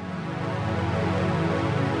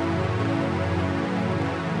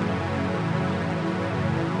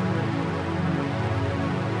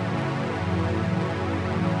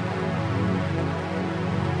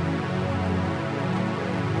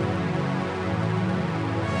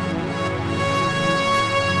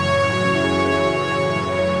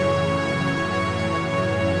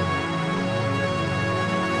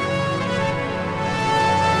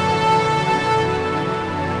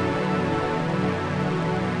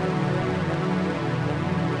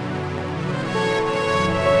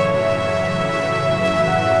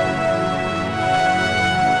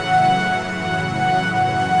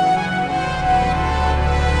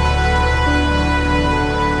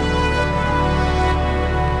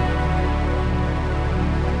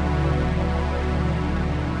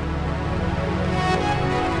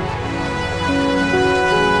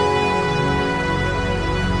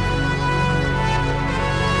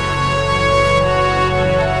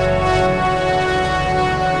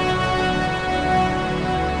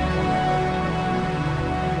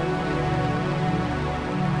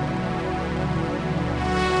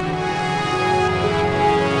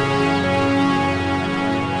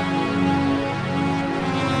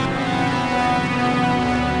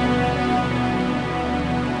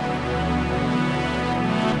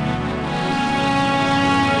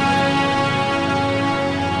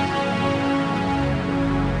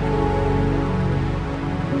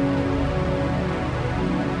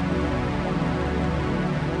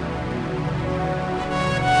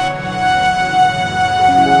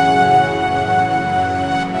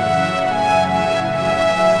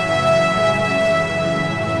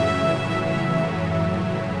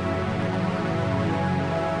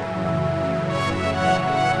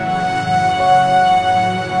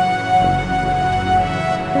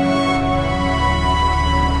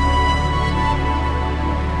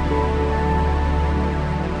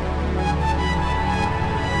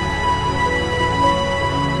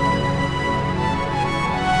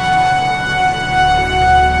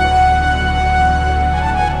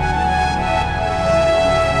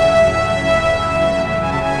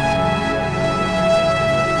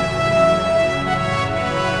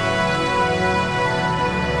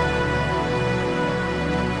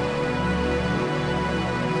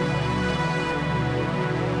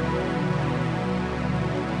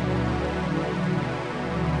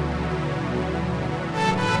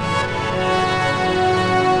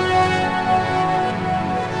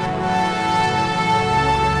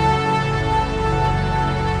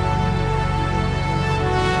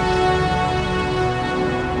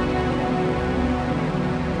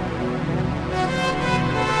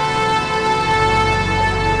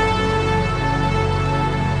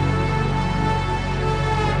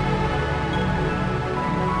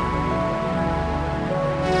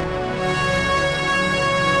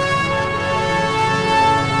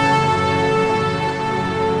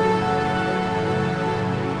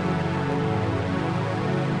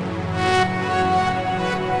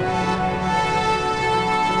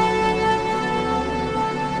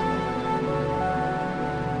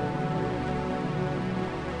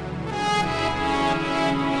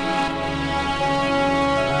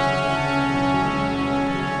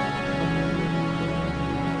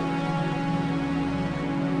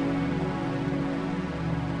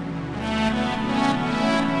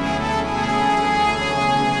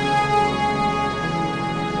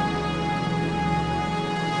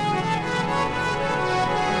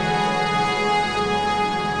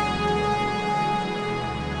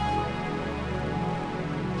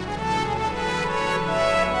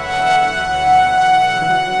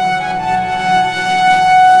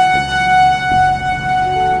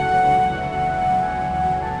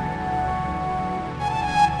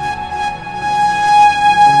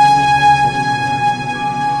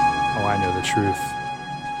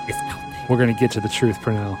 It's out there. We're going to get to the truth,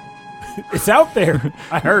 Pernell. It's out there.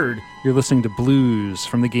 I heard. You're listening to Blues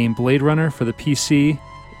from the game Blade Runner for the PC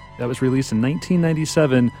that was released in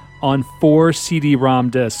 1997 on 4 CD-ROM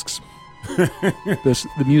discs.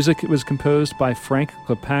 The music was composed by Frank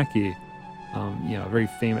Klepacki, a very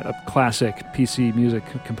famous, classic PC music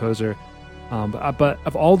composer. But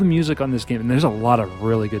of all the music on this game, and there's a lot of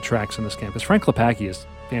really good tracks in this game, because Frank Klepacki is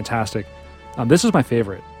fantastic. This is my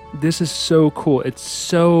favorite. This is so cool. It's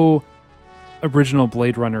so original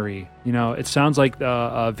Blade Runner-y. It sounds like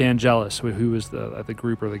Vangelis, who was the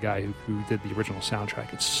group or the guy who did the original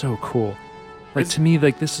soundtrack. It's so cool. To me,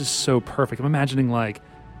 this is so perfect. I'm imagining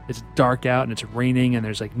it's dark out and it's raining and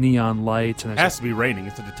there's neon lights and it has to be raining.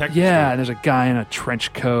 It's a detective. Yeah, story. and there's a guy in a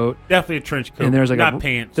trench coat. Definitely a trench coat. And there's not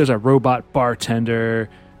pants. There's a robot bartender.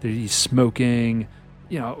 He's smoking.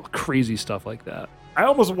 Crazy stuff like that. I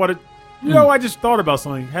almost wanted. I just thought about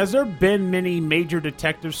something. Has there been many major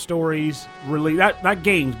detective stories released, not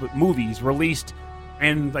games, but movies released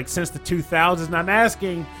since the 2000s? And I'm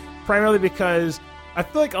asking primarily because I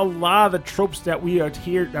feel like a lot of the tropes that we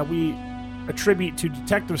attribute to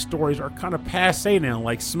detective stories are kind of passe now.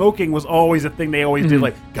 Like smoking was always a thing they always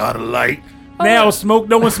did, got a light. Now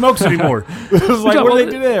no one smokes anymore. It was what do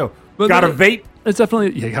they do now? Got a vape? It's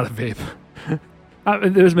definitely, got a vape.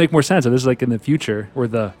 It does make more sense. This is in the future, or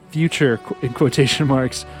the future in quotation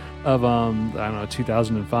marks of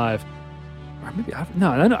 2005, or maybe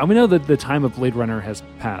we know that the time of Blade Runner has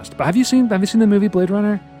passed. But have you seen the movie Blade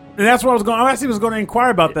Runner? And that's what I actually was going to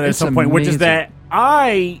inquire about that at some point, which is that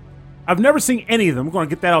I've never seen any of them. I'm going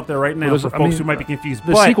to get that out there right now for folks who might be confused.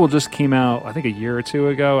 The sequel just came out, I think, a year or two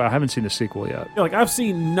ago. I haven't seen the sequel yet. I've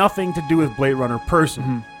seen nothing to do with Blade Runner personally.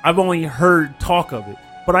 Mm-hmm. I've only heard talk of it.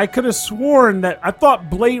 But I could have sworn that I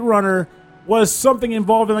thought Blade Runner was something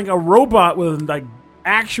involving a robot with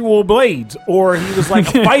actual blades, or he was a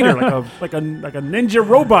fighter, like a ninja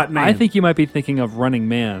robot man. I think you might be thinking of Running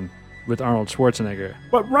Man with Arnold Schwarzenegger.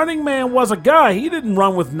 But Running Man was a guy. He didn't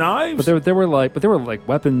run with knives. But there were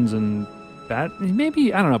weapons and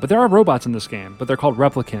maybe, I don't know. But there are robots in this game, but they're called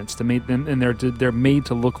replicants. And they're made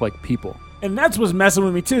to look like people. And that's what's messing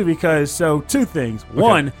with me too, because two things. Okay.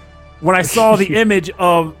 One, when I saw the image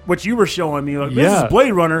of what you were showing me, this is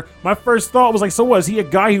Blade Runner, my first thought was so what, is he a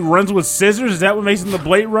guy who runs with scissors? Is that what makes him the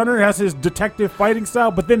Blade Runner? Has his detective fighting style?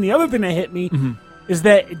 But then the other thing that hit me is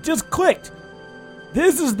that it just clicked.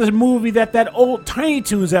 This is the movie that old Tiny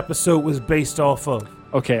Toons episode was based off of.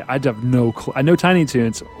 Okay, I have no clue. I know Tiny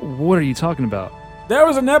Toons. What are you talking about? There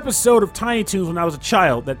was an episode of Tiny Toons when I was a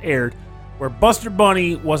child that aired where Buster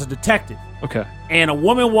Bunny was a detective. Okay. And a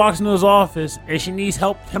woman walks into his office and she needs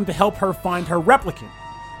him to help her find her replicant.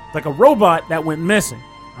 Like a robot that went missing.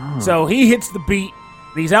 Oh. So he hits the beat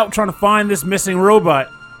and he's out trying to find this missing robot.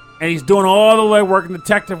 And he's doing all the legwork and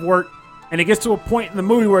detective work. And it gets to a point in the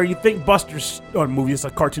movie where you think Buster's... Or movie, it's a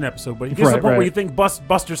cartoon episode. But it gets to a point where you think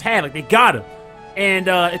Buster's had. They got him. And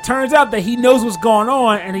it turns out that he knows what's going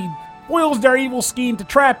on. And he foils their evil scheme to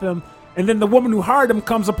trap him. And then the woman who hired him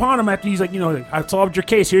comes upon him after he's I solved your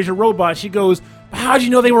case. Here's your robot. She goes, how'd you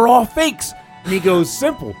know they were all fakes? And he goes,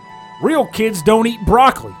 simple. Real kids don't eat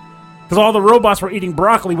broccoli. Because all the robots were eating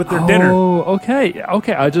broccoli with their dinner. Oh, okay.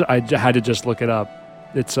 Okay, I had to just look it up.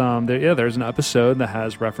 It's there's an episode that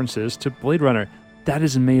has references to Blade Runner. That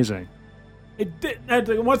is amazing. It did.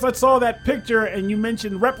 Once I saw that picture and you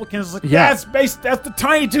mentioned replicants, that's the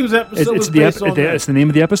Tiny Toons episode. It's the name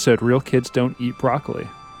of the episode. Real kids don't eat broccoli.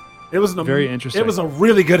 It was very interesting. It was a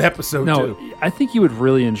really good episode, too. I think you would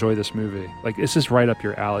really enjoy this movie. This is right up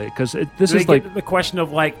your alley. Because this is the question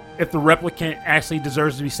of, if the replicant actually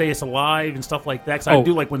deserves to be say it's alive and stuff like that. Because I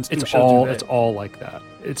do like when Steve shows you that. It's all like that.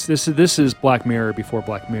 This is Black Mirror before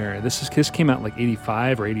Black Mirror. This came out in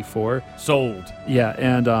 85 or 84. Sold. Yeah,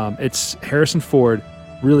 and it's Harrison Ford,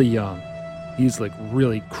 really young. He's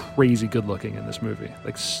really crazy good looking in this movie.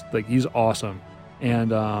 He's awesome.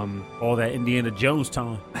 And all that Indiana Jones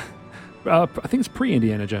time. I think it's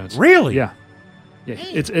pre-Indiana Jones. Really? Yeah.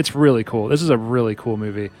 It's really cool. This is a really cool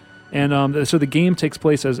movie, and so the game takes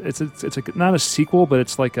place as it's not a sequel, but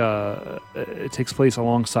it's it takes place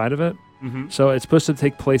alongside of it. Mm-hmm. So it's supposed to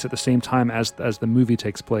take place at the same time as the movie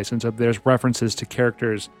takes place, and so there's references to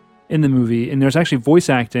characters in the movie, and there's actually voice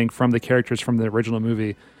acting from the characters from the original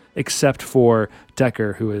movie, except for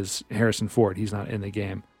Deckard, who is Harrison Ford. He's not in the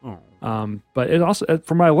game. Oh. But it also,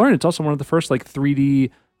 from what I learned, it's also one of the first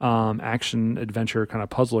 3D. Action adventure kind of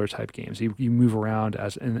puzzler type games. You move around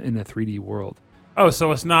as in a 3D world. Oh,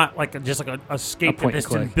 so it's not just a escape that's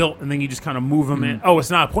been built and then you just kind of move them in. Oh, it's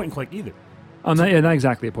not a point and click either. Not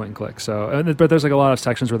exactly a point and click. So, but there's like a lot of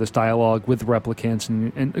sections where there's dialogue with replicants,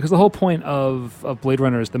 and because the whole point of Blade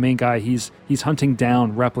Runner is the main guy. He's hunting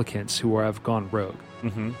down replicants who have gone rogue.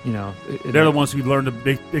 Mm-hmm. You know, they're the ones who learn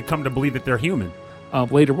they come to believe that they're human.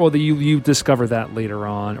 Later, well, you discover that later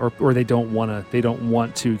on, or they don't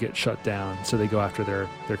want to get shut down, so they go after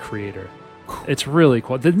their creator. It's really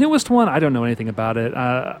cool. The newest one, I don't know anything about it.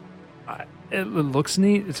 It looks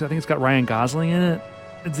neat. I think it's got Ryan Gosling in it.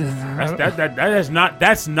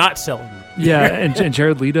 That's not selling me. Yeah, and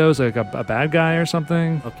Jared Leto's like a bad guy or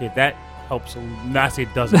something. Okay, that helps. Not say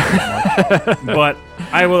it doesn't help much, but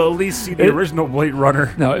I will at least see the original Blade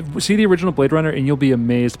Runner. No, see the original Blade Runner, and you'll be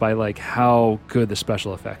amazed by like how good the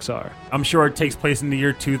special effects are. I'm sure it takes place in the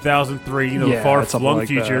year 2003. The far-flung like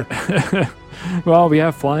future. Well, we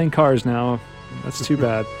have flying cars now. That's too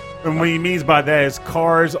bad. And what he means by that is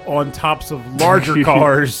cars on tops of larger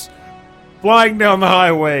cars flying down the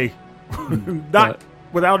highway,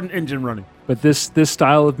 without an engine running. But this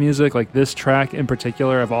style of music, like this track in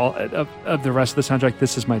particular, of the rest of the soundtrack,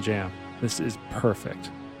 this is my jam. This is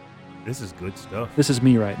perfect. This is good stuff. This is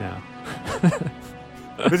me right now.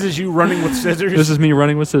 This is you running with scissors? This is me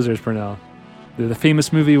running with scissors, Pernell. The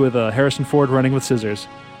famous movie with Harrison Ford running with scissors.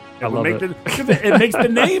 I love it. It makes the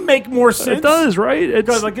name make more sense. It does, right?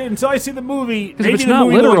 Because until I see the movie, maybe it's the not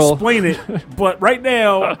movie literal. will explain it. But right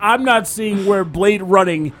now, I'm not seeing where Blade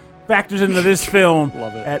running factors into this film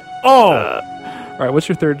Love it. at all. All right, what's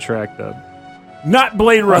your third track, then? Not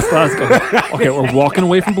Blade Runner. Okay, we're walking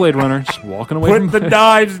away from Blade Runner. Just walking away from Put the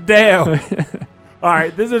knives down. All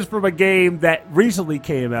right, this is from a game that recently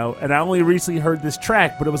came out, and I only recently heard this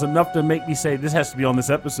track, but it was enough to make me say this has to be on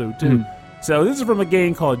this episode, too. So this is from a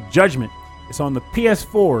game called Judgment. It's on the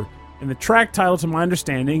PS4, and the track title, to my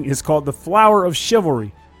understanding, is called The Flower of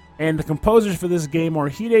Chivalry. And the composers for this game are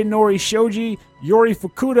Hidenori Shoji, Yori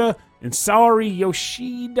Fukuda, and Saori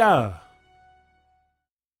Yoshida.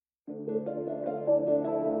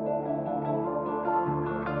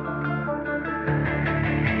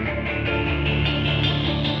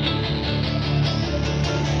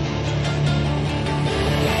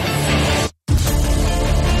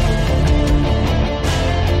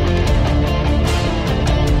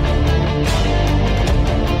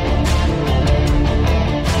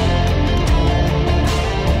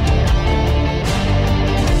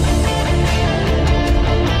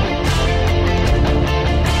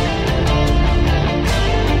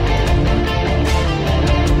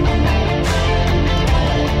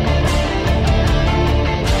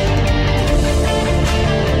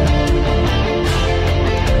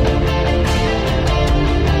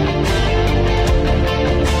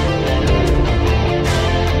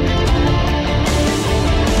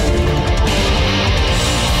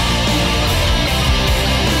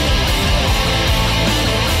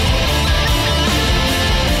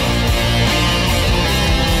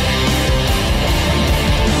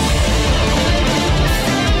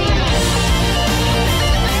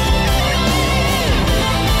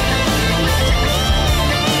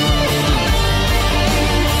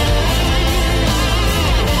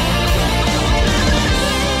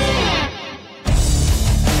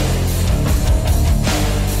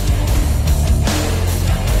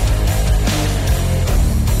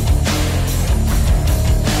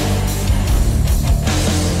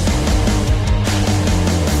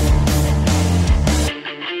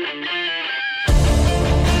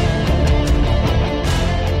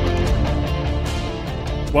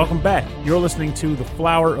 Welcome back. You're listening to The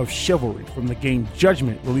Flower of Chivalry from the game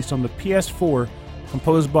Judgment, released on the PS4,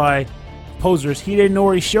 composed by composers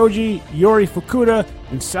Hidenori Shoji, Yori Fukuda,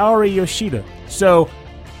 and Saori Yoshida. So,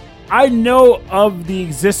 I know of the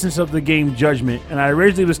existence of the game Judgment, and I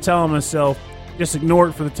originally was telling myself, just ignore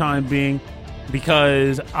it for the time being,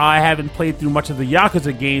 because I haven't played through much of the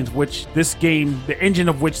Yakuza games, which this game, the engine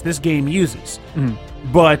of which this game uses.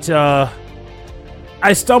 But,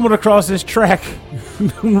 I stumbled across this track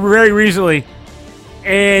very recently,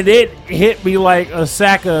 and it hit me like a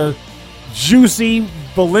sack of juicy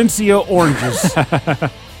Valencia oranges.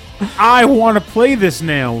 I want to play this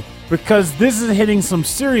now because this is hitting some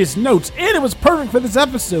serious notes, and it was perfect for this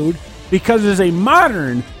episode because it is a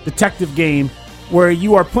modern detective game where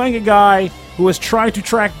you are playing a guy who is trying to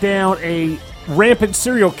track down a rampant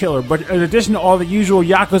serial killer, but in addition to all the usual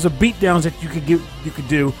Yakuza beatdowns that you could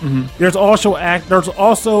do, there's also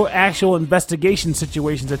actual investigation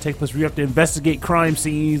situations that take place where you have to investigate crime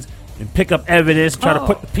scenes and pick up evidence and try to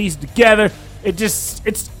put the pieces together.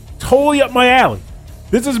 It's totally up my alley.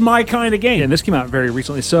 This is my kind of game. Yeah, and this came out very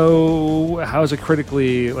recently. So how is it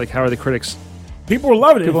critically, like how are the critics? People are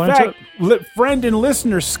loving it. In fact, friend and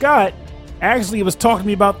listener Scott actually was talking to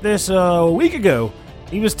me about this a week ago.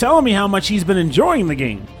 He was telling me how much he's been enjoying the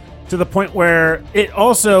game, to the point where it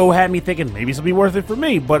also had me thinking maybe this will be worth it for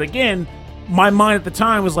me. But again, my mind at the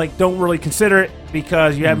time was like, don't really consider it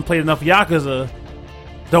because you haven't played enough Yakuza.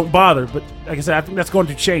 Don't bother. But like I said, I think that's going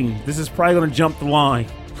to change. This is probably going to jump the line.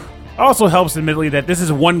 Also helps, admittedly, that this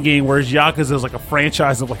is one game, whereas Yakuza is like a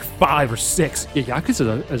franchise of like 5 or 6. Yeah,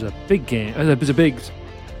 Yakuza is a big game. It's a big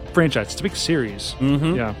franchise. It's a big series.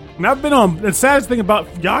 Mm-hmm. Yeah. And I've been on, the saddest thing about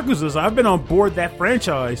Yakuza is I've been on board that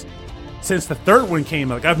franchise since the third one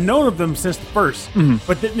came out. Like, I've known of them since the first,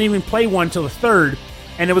 but didn't even play one until the third.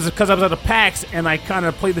 And it was because I was at a PAX and I kind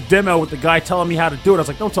of played the demo with the guy telling me how to do it. I was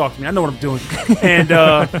like, don't talk to me. I know what I'm doing. And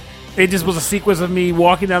it just was a sequence of me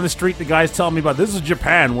walking down the street. The guy's telling me about, this is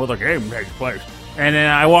Japan where the game takes place. And then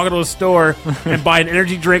I walk into a store and buy an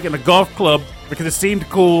energy drink and a golf club because it seemed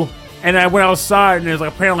cool. And I went outside and there's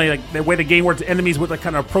like apparently like the way the game works, enemies would like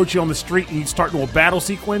kind of approach you on the street and you start into a battle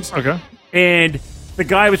sequence. Okay. And the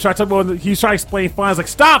guy was trying to talk about, he was trying to explain fine. I was like,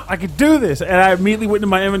 stop, I can do this. And I immediately went into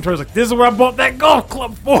my inventory. I was like, this is what I bought that golf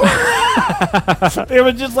club for. They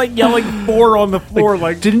were just like yelling 4 on the floor.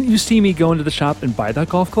 Like, didn't you see me go into the shop and buy that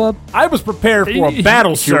golf club? I was prepared for a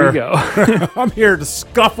battle, sir. Here we go. I'm here to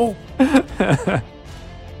scuffle.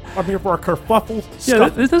 I'm here for a kerfuffle. Yeah,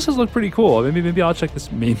 this does look pretty cool. Maybe I'll check this.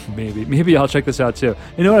 Maybe I'll check this out too.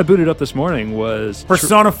 You know what I booted up this morning was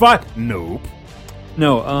Persona 5. Nope.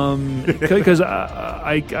 No, because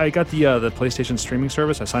I got the PlayStation streaming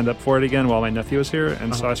service. I signed up for it again while my nephew was here,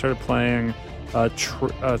 and so I started playing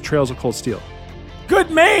Trails of Cold Steel. Good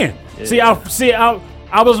man. Yeah.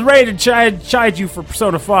 I was ready to chide you for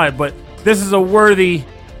Persona 5, but this is a worthy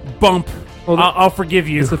bump. Well, I'll forgive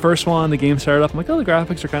you. It's the first one. The game started off. I'm like, oh, the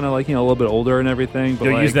graphics are kind of like a little bit older and everything. But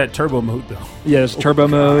use that turbo mode though. Yeah, it's turbo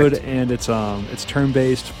mode, and it's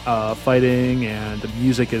turn-based fighting, and the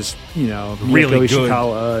music is really Miyako good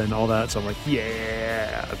Ishikawa and all that. So I'm like,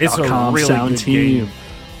 yeah, it's a really sound good team. game.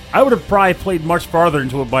 I would have probably played much farther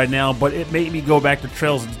into it by now, but it made me go back to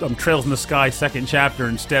Trails in the Sky second chapter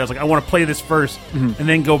instead. I was like, I want to play this first, and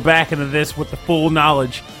then go back into this with the full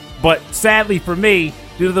knowledge. But sadly for me,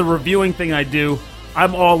 due to the reviewing thing I do,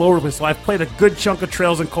 I'm all over the place. So I've played a good chunk of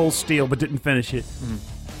Trails in Cold Steel, but didn't finish it.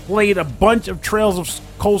 Played a bunch of Trails of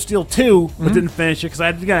Cold Steel 2, but didn't finish it because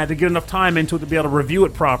I had to get enough time into it to be able to review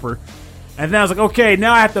it proper. And then I was like, okay,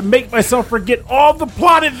 now I have to make myself forget all the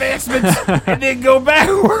plot advancements and then go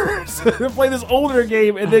backwards and play this older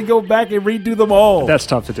game and then go back and redo them all. That's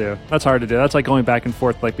tough to do. That's hard to do. That's like going back and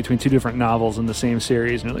forth like between 2 different novels in the same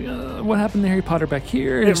series. And you're like, what happened to Harry Potter back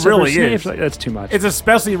here? It really is. Like, that's too much. It's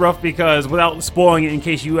especially rough because without spoiling it in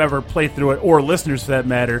case you ever play through it, or listeners for that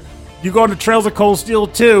matter, you go into Trails of Cold Steel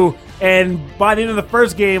 2, and by the end of the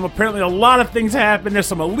first game, apparently a lot of things happen. There's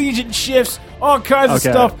some allegiance shifts, all kinds of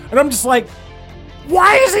stuff. And I'm just like,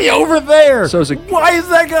 why is he over there? Why is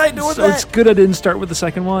that guy doing that? So it's good I didn't start with the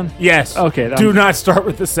second one? Yes. Okay. Do not start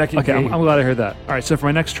with the second game. I'm glad I heard that. All right, so for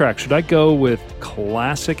my next track, should I go with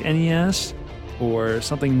classic NES or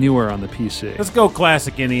something newer on the PC? Let's go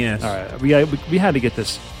classic NES. All right. We had to get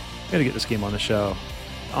this. We had to get this game on the show.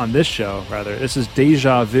 On this show, rather. This is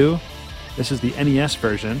Deja Vu. This is the NES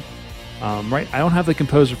version. Right, I don't have the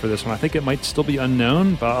composer for this one. I think it might still be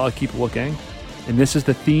unknown, but I'll keep looking. And this is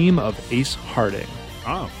the theme of Ace Harding.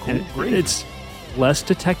 Oh, cool. Great. It's less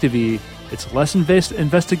detective-y, it's less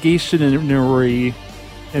investigation-y,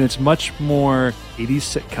 and it's much more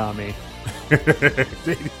 80s sitcom-y.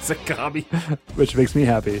 80s sitcom-y. Which makes me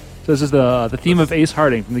happy. So this is the theme of Ace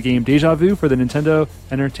Harding from the game Deja Vu for the Nintendo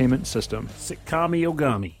Entertainment System. Sitcom-y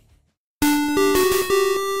Ogami.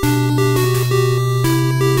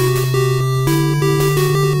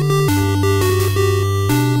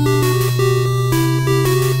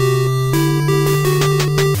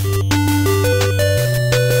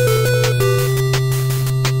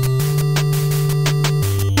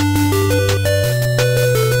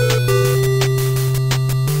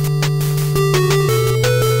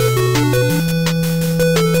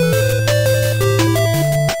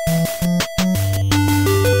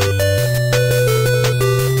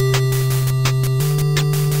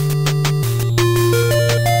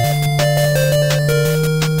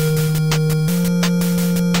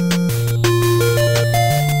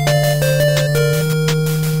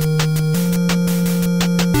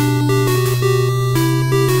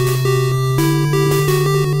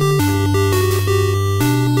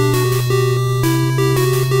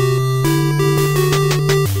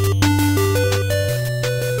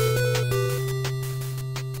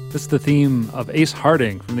 The theme of Ace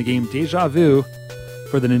Harding from the game Deja Vu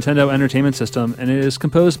for the Nintendo Entertainment System, and it is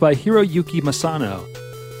composed by Hiroyuki Masano.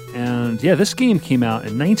 And And yeah, this game came out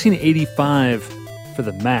in 1985 for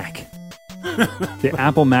the Mac, the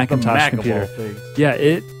Apple Macintosh Mac computer. of all things. Yeah,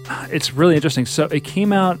 it's really interesting. So it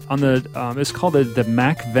came out on the it's called the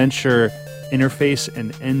Mac Venture interface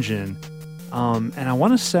and engine. And I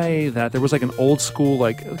want to say that there was like an old school,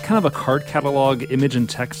 like kind of a card catalog image and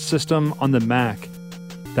text system on the Mac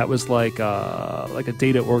that was like a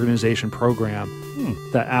data organization program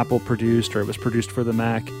that Apple produced, or it was produced for the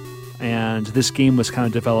Mac. And this game was kind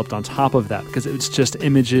of developed on top of that because it's just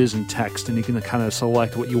images and text, and you can kind of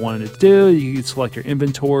select what you wanted to do. You could select your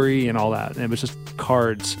inventory and all that. And it was just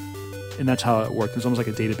cards, and that's how it worked. It was almost like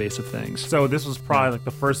a database of things. So this was probably like the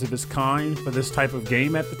first of its kind for this type of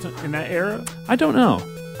game at the in that era? I don't know.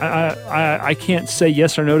 I can't say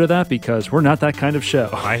yes or no to that because we're not that kind of show.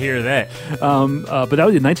 I hear that. But that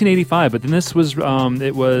was in 1985. But then this was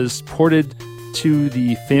it was ported to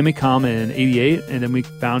the Famicom in 88, and then we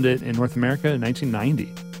found it in North America in 1990.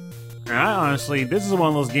 And I honestly, this is one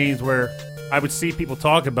of those games where I would see people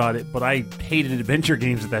talk about it, but I hated adventure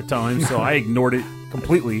games at that time, so I ignored it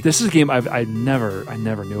completely. This is a game I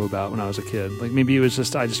never knew about when I was a kid. Like maybe it was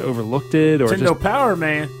just I just overlooked it, or Nintendo Power,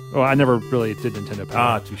 man. Oh, I never really did Nintendo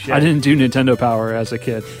Power. Touche. I didn't do Nintendo Power as a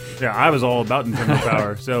kid. Yeah, I was all about Nintendo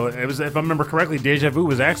Power. So it was, if I remember correctly, Deja Vu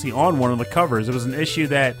was actually on one of the covers. It was an issue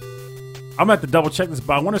that I'm gonna have to double check this,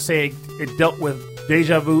 but I want to say it dealt with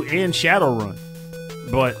Deja Vu and Shadowrun,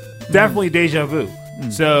 but definitely Deja Vu.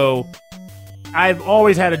 So I've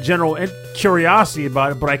always had a general curiosity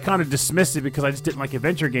about it, but I kind of dismissed it because I just didn't like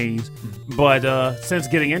adventure games. But since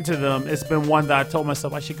getting into them, it's been one that I told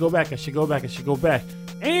myself I should go back.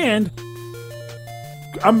 And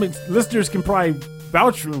listeners can probably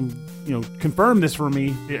vouch for, confirm this for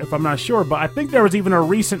me if I'm not sure. But I think there was even a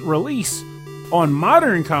recent release on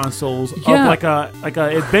modern consoles of like a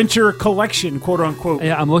adventure collection, quote unquote.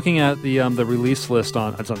 Yeah, I'm looking at the release list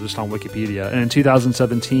it's just on Wikipedia, and in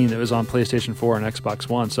 2017 it was on PlayStation 4 and Xbox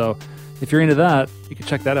One. So if you're into that, you can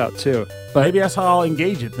check that out too. But maybe that's how I'll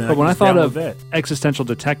engage it then. But when I thought of existential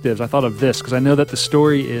detectives, I thought of this because I know that the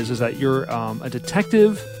story is that you're a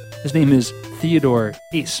detective. His name is Theodore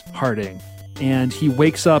Ace Harding, and he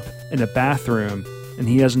wakes up in a bathroom. And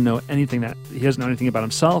he doesn't know anything about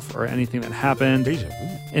himself or anything that happened.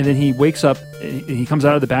 And then he wakes up, and he comes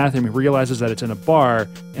out of the bathroom, he realizes that it's in a bar,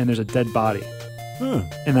 and there's a dead body. And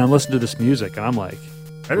then I listen to this music, and I'm like,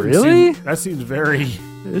 really? That seems very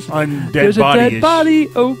undead There's a dead body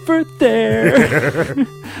over there.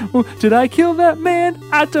 Did I kill that man?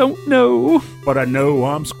 I don't know. But I know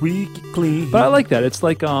I'm squeaky clean. But I like that. It's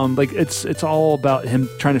like it's all about him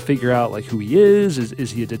trying to figure out like who he is. Is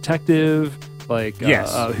he a detective? Like,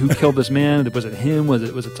 yes. Who killed this man? Was it him? Was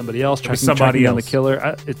it somebody else? Tracking down the killer?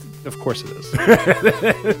 Of course it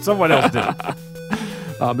is. Someone else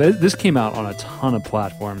did. This came out on a ton of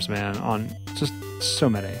platforms, man. On just so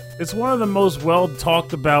many. It's one of the most well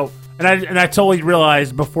talked about, and I totally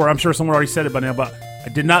realized before. I'm sure someone already said it by now, but I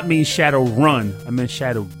did not mean Shadowrun. I meant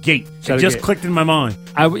Shadowgate. It just clicked in my mind.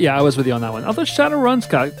 I was with you on that one. Although Shadowrun's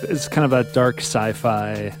is kind of that dark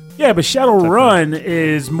sci-fi. Yeah, but Shadowrun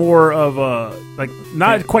is more of a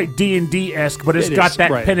not quite D&D-esque, but it's got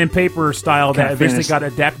that pen and paper style that eventually got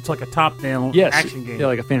adapted to like a top-down action game. Yeah,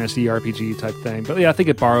 like a fantasy RPG type thing. But yeah, I think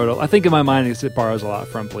in my mind it borrows a lot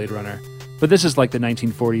from Blade Runner. But this is like the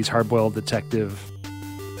 1940s hard-boiled detective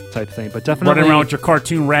type thing. But definitely running around with your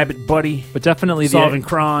cartoon rabbit buddy. But definitely solving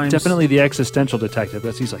crimes. Definitely the existential detective.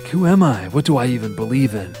 Because he's like, who am I? What do I even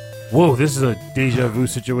believe in? Whoa, this is a deja vu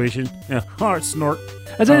situation. Yeah, hard snort.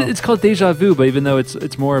 It's called deja vu, but even though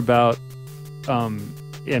it's more about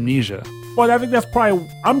amnesia. Well, I think that's probably.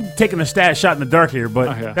 I'm taking a shot in the dark here,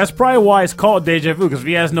 but that's probably why it's called deja vu. Because if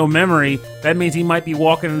he has no memory, that means he might be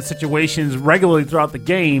walking in situations regularly throughout the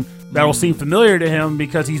game that will seem familiar to him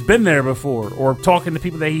because he's been there before, or talking to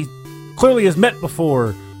people that he clearly has met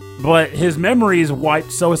before, but his memory is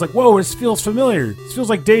wiped. So it's like, whoa, this feels familiar. This feels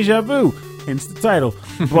like deja vu. Hence the title.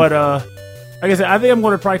 But like I said, I think I'm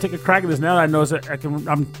going to probably take a crack at this now that I know that I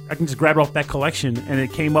can just grab it off that collection, and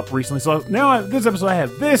it came up recently. So now this episode I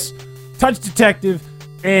have this, Touch Detective,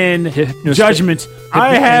 and Judgment.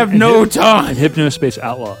 I have no time. And Hypnospace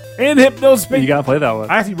Outlaw. And Hypnospace. You got to play that one.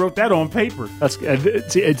 I actually wrote that on paper.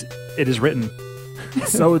 It is written.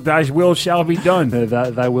 So thy will shall be done.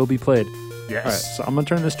 Thy will be played. Yes. All right, so I'm going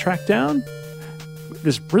to turn this track down.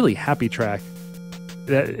 This really happy track.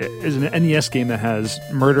 That is an NES game that has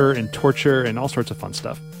murder and torture and all sorts of fun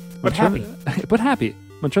stuff. But happy. But happy.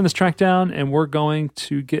 I'm going to turn this track down, and we're going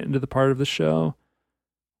to get into the part of the show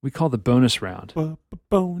we call the bonus round.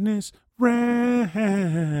 Bonus round.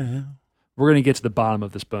 We're going to get to the bottom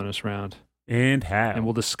of this bonus round. And how? And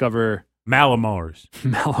we'll discover Malamars.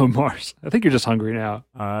 Malomars. I think you're just hungry now.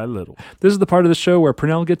 A little. This is the part of the show where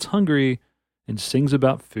Purnell gets hungry and sings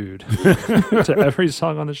about food to every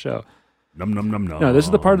song on the show. Num num num num. No, this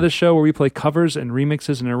is the part of the show where we play covers and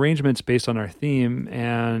remixes and arrangements based on our theme,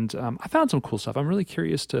 and I found some cool stuff. I'm really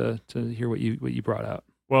curious to hear what you brought out.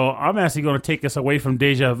 Well, I'm actually going to take us away from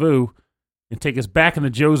Deja Vu and take us back into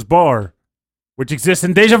Joe's Bar, which exists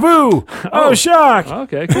in Deja Vu. Oh, shock!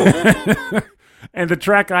 Okay, cool. And the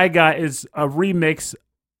track I got is a remix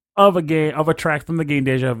of a track from the game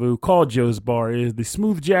Deja Vu called Joe's Bar. It is the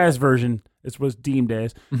smooth jazz version. This was deemed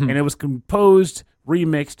as, and it was composed,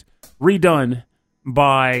 remixed, redone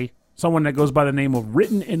by someone that goes by the name of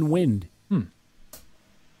Written in Wind.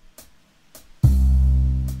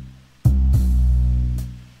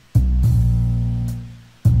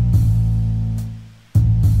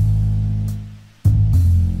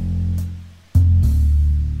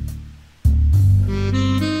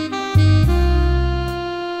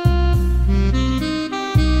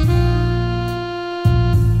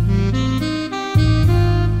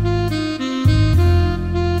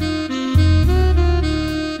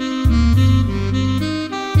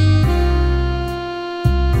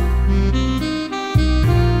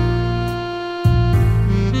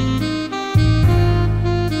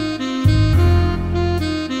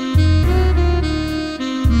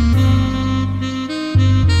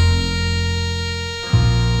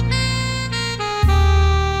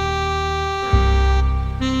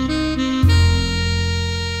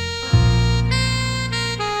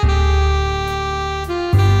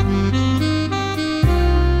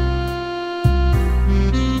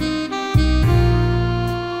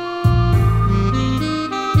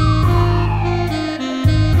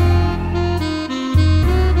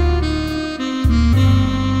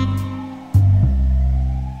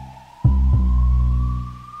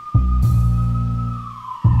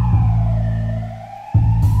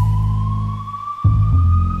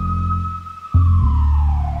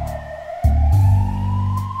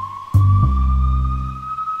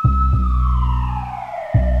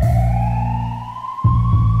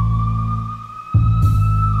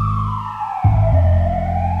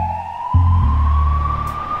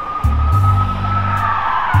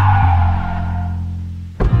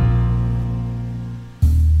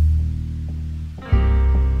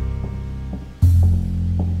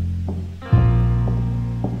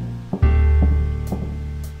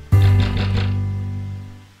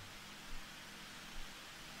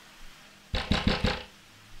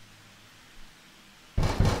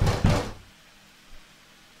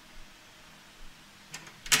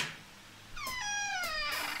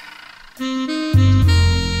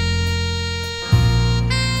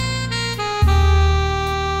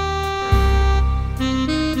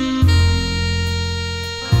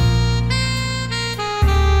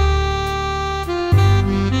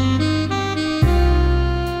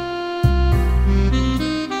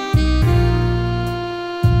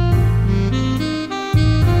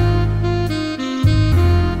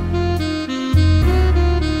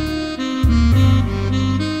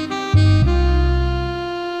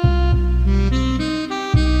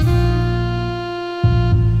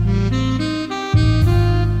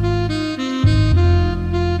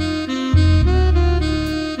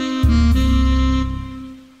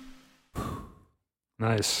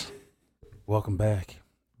 Nice. Welcome back.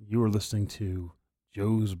 You are listening to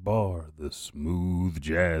Joe's Bar, the smooth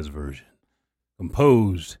jazz version.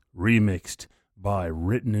 Composed, remixed by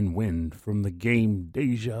Written in Wind from the game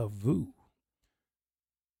Deja Vu.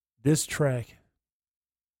 This track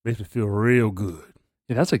makes me feel real good.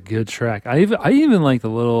 Yeah, that's a good track. I even like the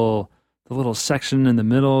little section in the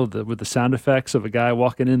middle with the sound effects of a guy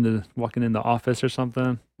walking in the office or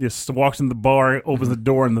something. Just walks in the bar, opens the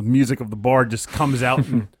door, and the music of the bar just comes out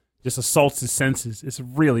and just assaults his senses. It's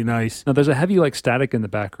really nice. Now, there's a heavy static in the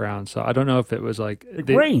background, so I don't know if it was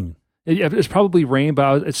rain. It's probably rain,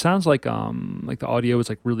 but it sounds like the audio is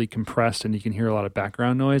really compressed and you can hear a lot of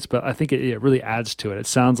background noise. But I think it really adds to it. It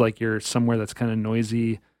sounds like you're somewhere that's kind of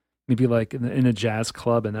noisy, maybe in a jazz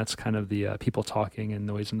club, and that's kind of the people talking and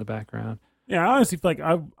noise in the background. Yeah, I honestly feel like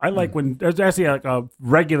I like when there's actually a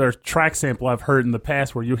regular track sample I've heard in the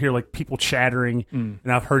past where you'll hear people chattering, and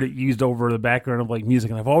I've heard it used over the background of music,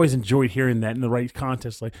 and I've always enjoyed hearing that in the right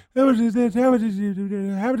context. How is this? How is this?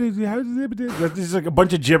 It's like a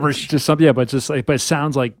bunch of gibberish. Just something, but it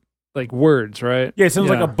sounds like words, right? Yeah, it sounds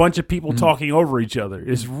like a bunch of people talking over each other.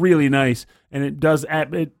 It's really nice, and it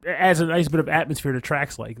adds a nice bit of atmosphere to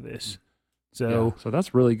tracks like this. So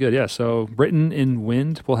that's really good. Yeah. So Written in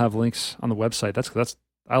Wind, we'll have links on the website. That's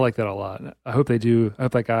I like that a lot. I hope they do. I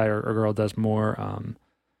hope that guy or girl does more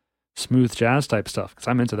smooth jazz type stuff because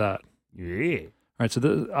I'm into that. Yeah. All right,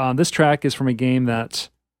 so this track is from a game that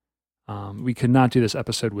we could not do this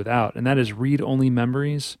episode without, and that is Read Only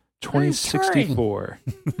Memories 2064.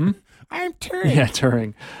 I'm Turing. Yeah,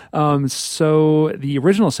 Turing. So the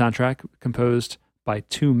original soundtrack composed by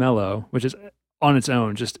Too Mellow, which is on its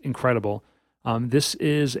own just incredible. This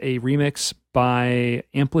is a remix by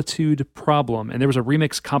Amplitude Problem, and there was a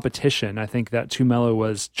remix competition. I think that Too Mellow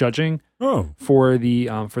was judging for the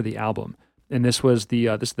album, and this was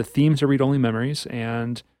the theme to Read Only Memories,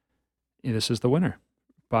 and this is the winner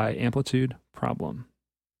by Amplitude Problem.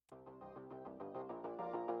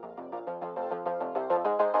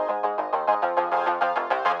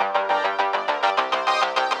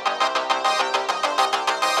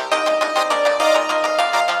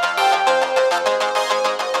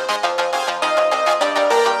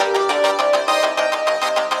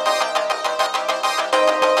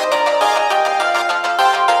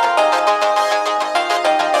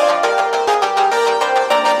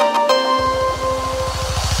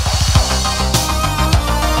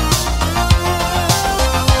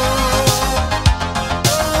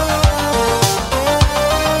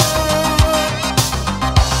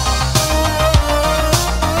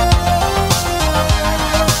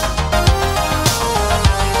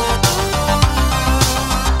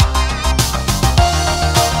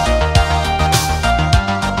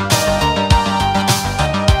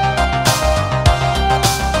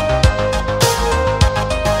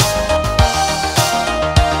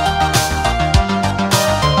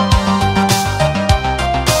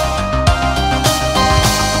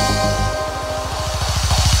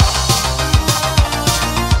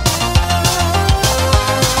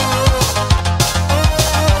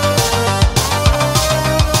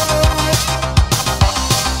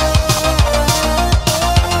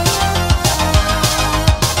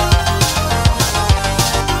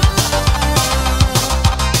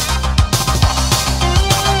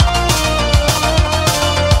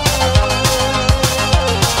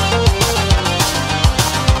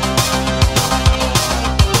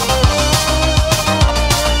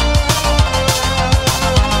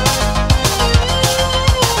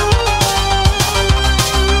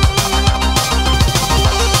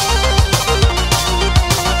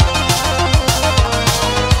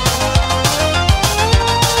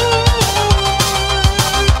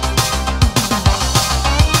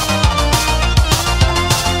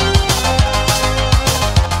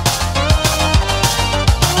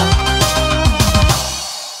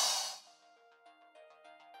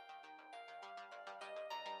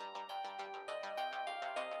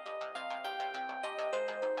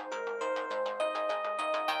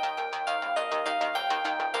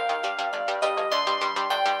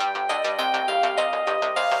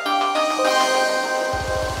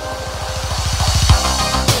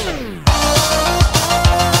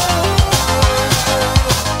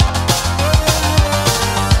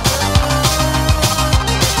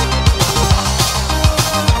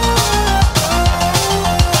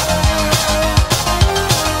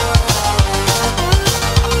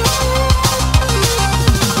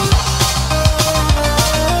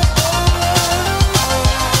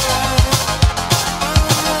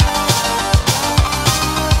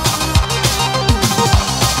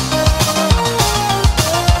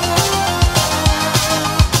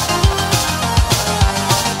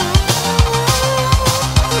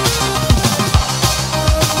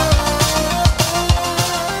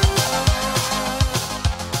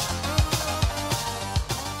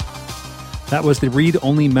 That was the Read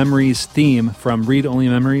Only Memories theme from Read Only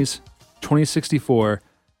Memories 2064,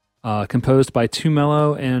 composed by Too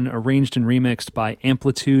Mellow and arranged and remixed by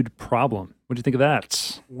Amplitude Problem. What do you think of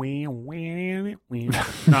that?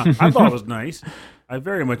 I thought it was nice. I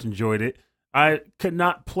very much enjoyed it. I could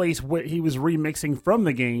not place what he was remixing from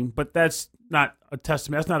the game, but that's not a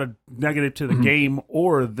testament. That's not a negative to the game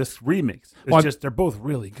or this remix. It's just they're both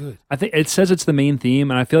really good. I think it says it's the main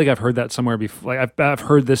theme, and I feel like I've heard that somewhere before. Like I've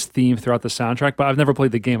heard this theme throughout the soundtrack, but I've never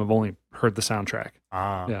played the game. I've only heard the soundtrack.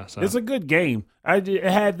 Yeah, so. It's a good game. It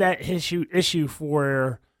had that issue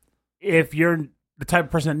for if you're the type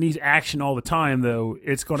of person that needs action all the time, though,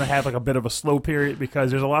 it's going to have like a bit of a slow period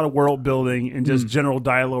because there's a lot of world building and just general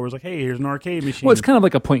dialogue. It's like, hey, here's an arcade machine. Well, it's kind of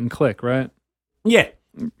like a point and click, right? Yeah,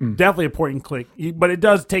 definitely a point and click. But it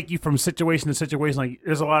does take you from situation to situation. Like,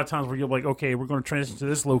 there's a lot of times where you're like, okay, we're going to transition to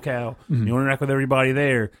this locale. You interact with everybody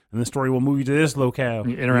there, and the story will move you to this locale.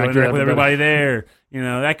 You interact with everybody there. You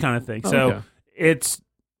know, that kind of thing. It's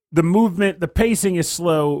the movement, the pacing is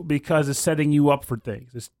slow because it's setting you up for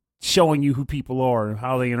things. It's showing you who people are and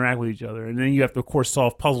how they interact with each other. And then you have to, of course,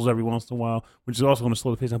 solve puzzles every once in a while, which is also going to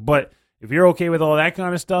slow the pace down. But if you're okay with all that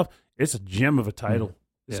kind of stuff, it's a gem of a title.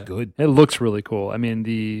 It's good. It looks really cool. I mean,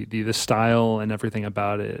 the style and everything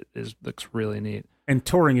about it looks really neat. And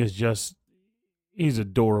Turing is just, he's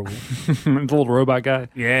adorable. The little robot guy.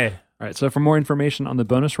 Yeah. All right, so for more information on the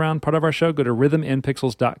bonus round part of our show, go to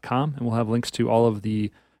rhythmandpixels.com, and we'll have links to all of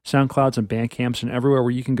the SoundClouds and Bandcamps and everywhere where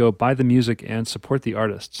you can go buy the music and support the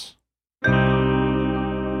artists. All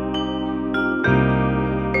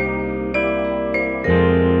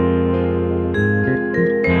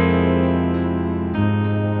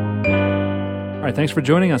right, thanks for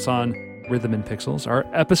joining us on Rhythm and Pixels, our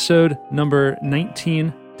episode number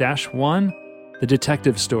 19-1. The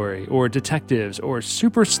Detective Story, or Detectives, or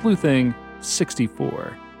Super Sleuthing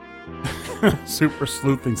 64. Super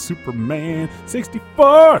Sleuthing Superman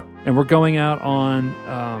 64. And we're going out on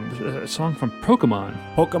a song from Pokemon.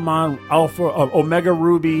 Pokemon Alpha, Omega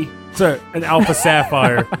Ruby, and Alpha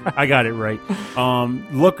Sapphire. I got it right.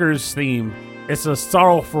 Looker's theme. It's a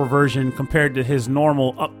sorrowful version compared to his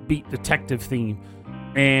normal upbeat detective theme.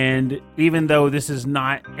 And even though this is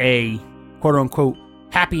not a quote-unquote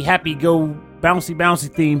happy go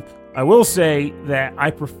bouncy theme, I will say that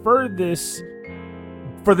I prefer this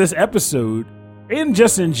for this episode and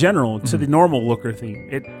just in general to the normal Looker theme.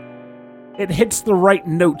 It hits the right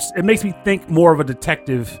notes. It makes me think more of a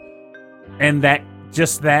detective, and that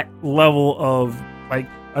level of like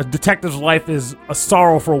a detective's life is a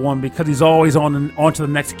sorrowful one because he's always on to the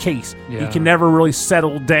next case. Yeah. He can never really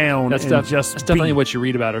settle down. That's definitely what you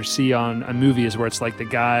read about or see on movies where it's like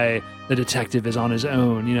the detective is on his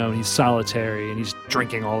own, and he's solitary and he's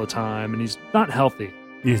drinking all the time and he's not healthy.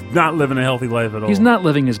 He's not living a healthy life at all. He's not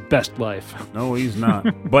living his best life. No, he's not.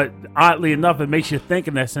 But oddly enough, it makes you think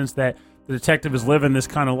in that sense that the detective is living this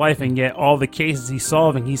kind of life, and yet all the cases he's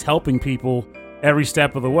solving, he's helping people every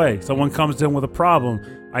step of the way. Someone comes in with a problem.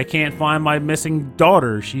 I can't find my missing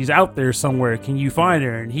daughter. She's out there somewhere. Can you find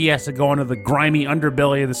her? And he has to go into the grimy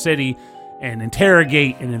underbelly of the city and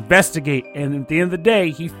interrogate and investigate. And at the end of the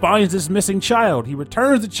day, he finds this missing child. He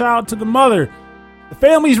returns the child to the mother. The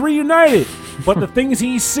family's reunited, but the things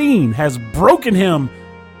he's seen has broken him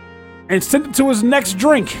and sent him to his next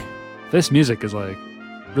drink. This music is like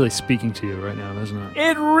really speaking to you right now, isn't it?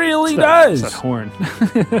 It really does. It's that horn.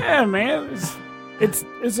 Yeah, man.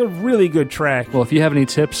 It's a really good track. Well, if you have any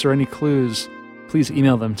tips or any clues, please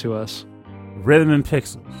email them to us.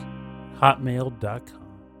 rhythmandpixels@hotmail.com.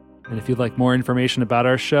 And if you'd like more information about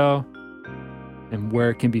our show and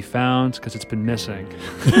where it can be found, because it's been missing,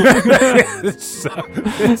 you can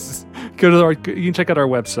check out our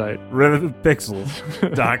website,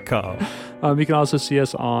 rhythmandpixels.com. You can also see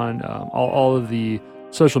us on all of the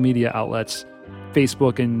social media outlets,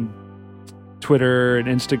 Facebook and Twitter and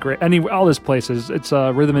Instagram, all these places. It's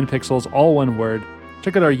Rhythm and Pixels, all one word.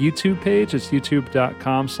 Check out our YouTube page. It's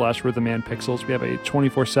youtube.com/rhythmandpixels. We have a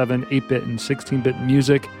 24/7 8-bit and 16-bit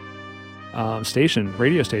music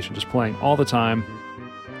radio station just playing all the time.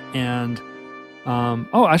 And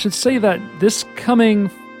I should say that this coming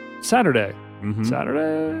Saturday. Mm-hmm.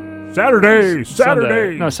 Saturday.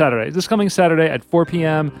 This coming Saturday at 4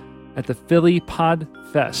 p.m. at the Philly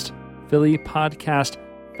Podcast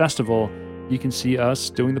Festival, you can see us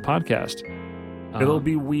doing the podcast. It'll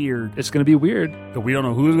be weird. It's going to be weird. We don't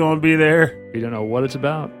know who's going to be there. We don't know what it's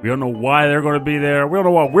about. We don't know why they're going to be there. We don't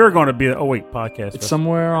know what we're going to be there. Oh wait, podcast. It's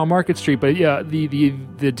somewhere on Market Street, but yeah,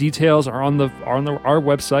 the details are on our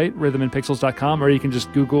website, rhythmandpixels.com, or you can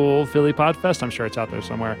just Google Philly Podfest. I'm sure it's out there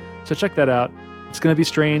somewhere. So check that out. It's going to be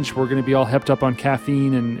strange. We're going to be all hepped up on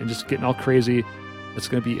caffeine and just getting all crazy. It's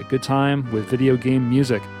going to be a good time with video game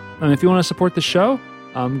music. And if you want to support the show,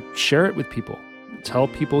 share it with people. Tell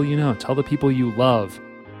people you know. Tell the people you love.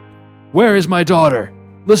 Where is my daughter?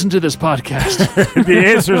 Listen to this podcast. The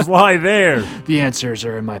answers lie there. The answers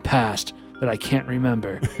are in my past that I can't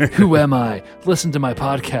remember. Who am I? Listen to my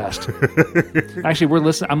podcast.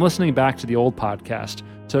 Actually, I'm listening back to the old podcast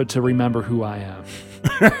to remember who I am.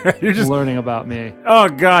 You're just learning about me. Oh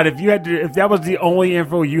God! If that was the only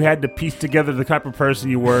info you had to piece together the type of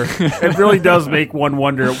person you were, it really does make one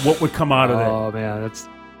wonder what would come out of it. Oh man, that's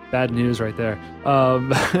bad news right there.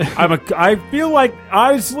 I feel like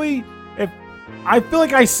honestly, I feel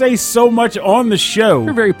like I say so much on the show.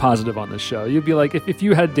 You're very positive on this show. You'd be like, if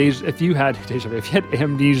you had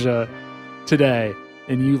amnesia today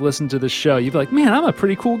and you listened to the show, you'd be like, man, I'm a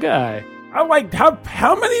pretty cool guy. I'm like,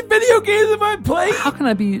 how many video games have I played? How can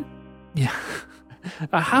I be? Yeah.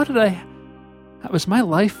 Was my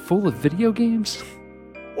life full of video games?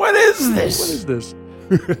 What is this? What is this?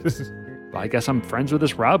 Well, I guess I'm friends with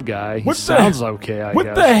this Rob guy. He sounds okay, I guess.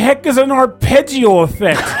 What the heck is an arpeggio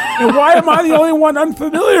effect? And why am I the only one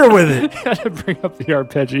unfamiliar with it? I had to bring up the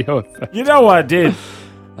arpeggio effect. You know I did.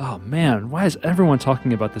 Oh man, why is everyone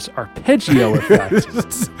talking about this arpeggio effect?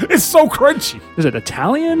 It's so crunchy. Is it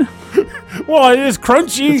Italian? Well, it is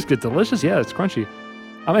crunchy. It's good, delicious. Yeah, it's crunchy.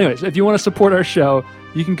 Anyways, if you want to support our show,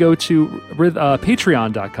 you can go to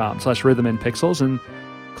patreon.com/rhythmandpixels and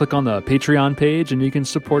click on the Patreon page, and you can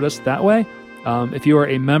support us that way. If you are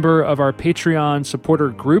a member of our Patreon supporter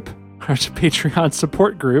group, our Patreon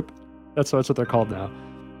support group, that's what they're called now,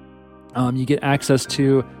 you get access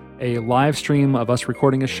to a live stream of us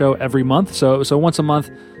recording a show every month. So once a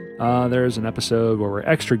month, there's an episode where we're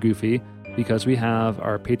extra goofy because we have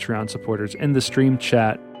our Patreon supporters in the stream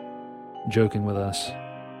chat joking with us.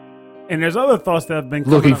 And there's other thoughts that have been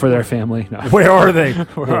looking for their family. No. Where are they?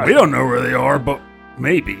 Well, we don't know where they are, but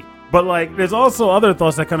maybe. But like, there's also other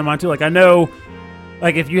thoughts that come to mind too. Like, I know,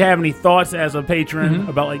 like, if you have any thoughts as a patron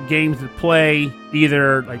about like games to play,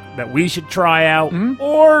 either like that we should try out,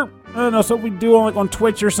 or I don't know, something we do on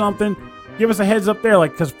Twitch or something, give us a heads up there.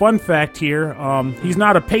 Like, because fun fact here, he's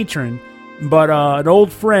not a patron, but an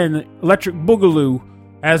old friend, Electric Boogaloo,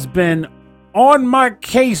 has been on my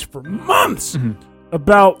case for months.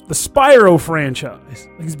 About the Spyro franchise.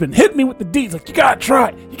 Like, he's been hitting me with the deeds. Like, you gotta try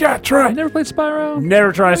it. You gotta try it. You never played Spyro?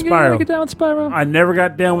 Never tried Spyro. Get down with Spyro? I never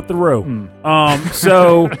got down with the row.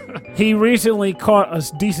 So he recently caught a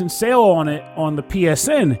decent sale on it on the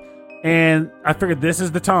PSN, and I figured this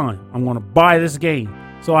is the time. I'm going to buy this game.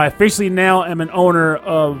 So I officially now am an owner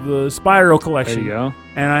of the Spyro collection. There you go.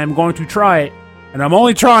 And I am going to try it. And I'm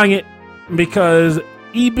only trying it because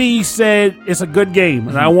EB said it's a good game,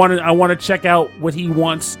 and I want to check out what he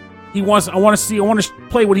wants. I want to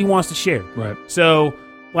play what he wants to share. Right. So,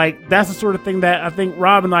 like, that's the sort of thing that I think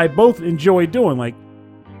Rob and I both enjoy doing. Like,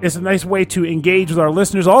 it's a nice way to engage with our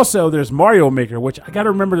listeners. Also, there's Mario Maker, which I got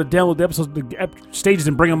to remember to download the episodes, the stages,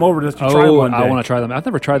 and bring them over to try one day. I want to try them. I've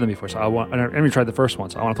never tried them before, so I never even tried the first one,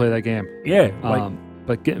 so I want to play that game. Yeah.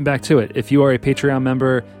 But getting back to it, if you are a Patreon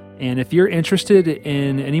member, and if you're interested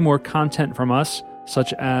in any more content from us,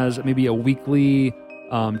 such as maybe a weekly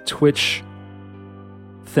Twitch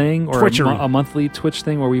thing or a monthly Twitch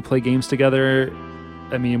thing where we play games together.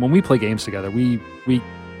 I mean, when we play games together, we're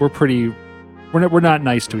not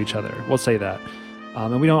nice to each other. We'll say that,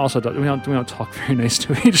 and we don't talk very nice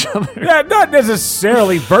to each other. Yeah, not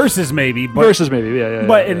necessarily versus maybe, but yeah.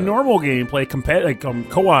 But in normal gameplay,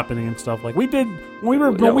 co-oping and stuff like we did when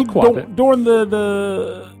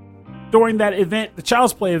during that event, the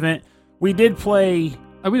Child's Play event. We did play.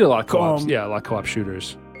 We did a lot of co-ops. A lot of co-op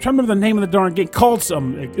shooters. I'm trying to remember the name of the darn game. Called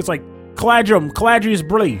it's like Caladrius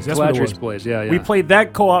Blaze. That's what it was. Blaze. Yeah. We played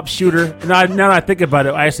that co-op shooter. And now that I think about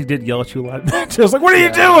it, I actually did yell at you a lot. I was like, "What are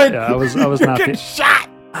you doing?" Yeah, I was not getting shot.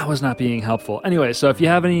 I was not being helpful. Anyway, so if you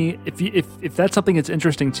have any, if that's something that's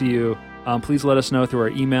interesting to you, please let us know through our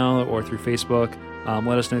email or through Facebook.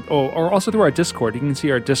 Let us know, or also through our Discord. You can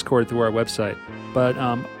see our Discord through our website. But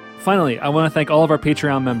finally, I want to thank all of our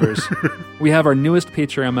Patreon members. We have our newest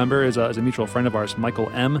Patreon member is a mutual friend of ours, Michael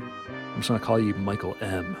M. I'm just going to call you Michael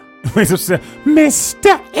M. Mr.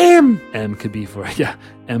 M. M could be for,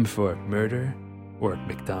 M for murder or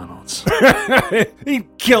McDonald's. He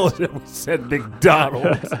killed him, said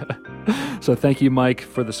McDonald's. So thank you, Mike,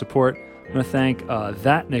 for the support. I want to thank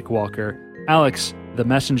that Nick Walker, Alex, the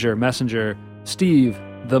Messenger, Steve,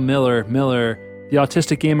 the Miller, the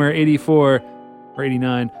Autistic Gamer 84, or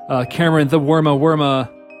 89, Cameron the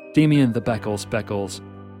Worma, Damien the Beckles,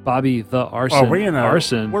 Bobby the Arson.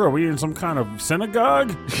 Arson. What are we in, some kind of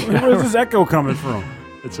synagogue? Where's this echo coming from?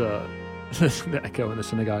 It's the echo in the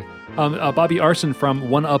synagogue. Bobby Arson from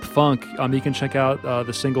One Up Funk. You can check out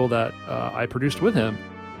the single that I produced with him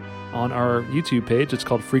on our YouTube page. It's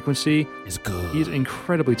called Frequency. It's good. He's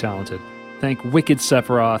incredibly talented. Thank Wicked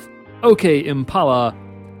Sephiroth, OK Impala,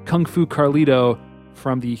 Kung Fu Carlito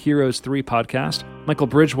from the Heroes 3 podcast, Michael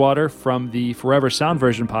Bridgewater from the Forever Sound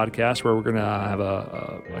Version podcast, where we're going to have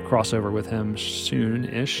a crossover with him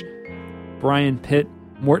soon-ish, Brian Pitt,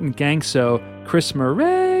 Morton Gangso, Chris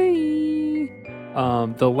Murray,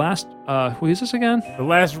 the last, who is this again? The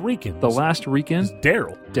Last Rican.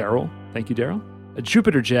 Daryl. Thank you, Daryl.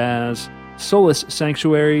 Jupiter Jazz, Solus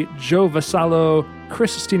Sanctuary, Joe Vasallo,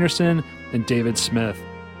 Chris Steenerson, and David Smith.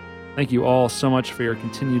 Thank you all so much for your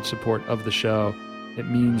continued support of the show. It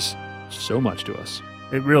means so much to us.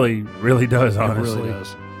 It really, really does, honestly. It really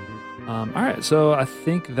does. All right, so I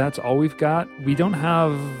think that's all we've got. We don't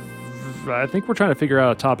have... I think we're trying to figure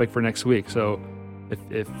out a topic for next week, so if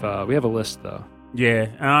we have a list, though. Yeah,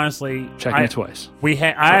 and honestly... Checking it twice.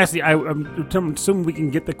 I'm assuming we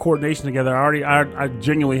can get the coordination together. I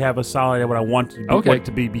genuinely have a solid idea what I want it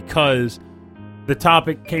to be because the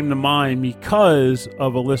topic came to mind because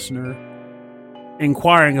of a listener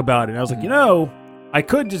inquiring about it. I was like, I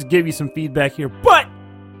could just give you some feedback here, but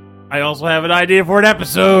I also have an idea for an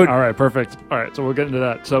episode. All right, perfect. All right, so we'll get into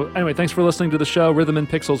that. So anyway, thanks for listening to the show, Rhythm and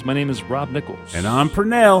Pixels. My name is Rob Nichols. And I'm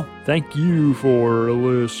Pernell. Thank you for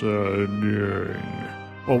listening.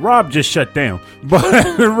 Well, Rob just shut down.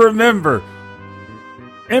 But remember,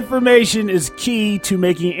 information is key to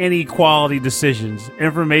making any quality decisions.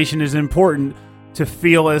 Information is important to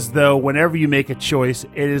feel as though whenever you make a choice,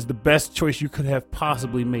 it is the best choice you could have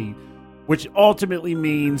possibly made, which ultimately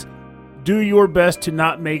means do your best to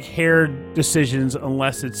not make hair decisions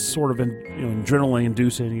unless it's sort of adrenaline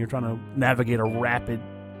inducing and you're trying to navigate a rapid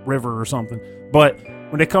river or something. But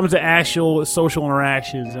when it comes to actual social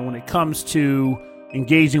interactions and when it comes to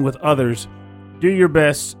engaging with others, do your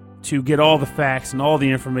best to get all the facts and all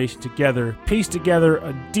the information together, piece together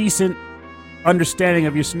a decent understanding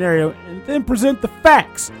of your scenario, and then present the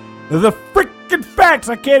facts. The freaking facts!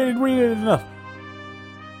 I can't even read it enough.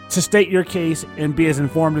 To state your case and be as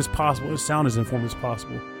informed as possible, as sound as informed as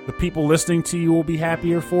possible. The people listening to you will be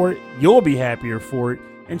happier for it. You'll be happier for it.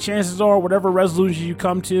 And chances are, whatever resolution you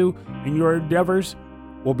come to in your endeavors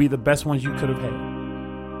will be the best ones you could have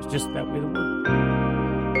had. It's just that way to work.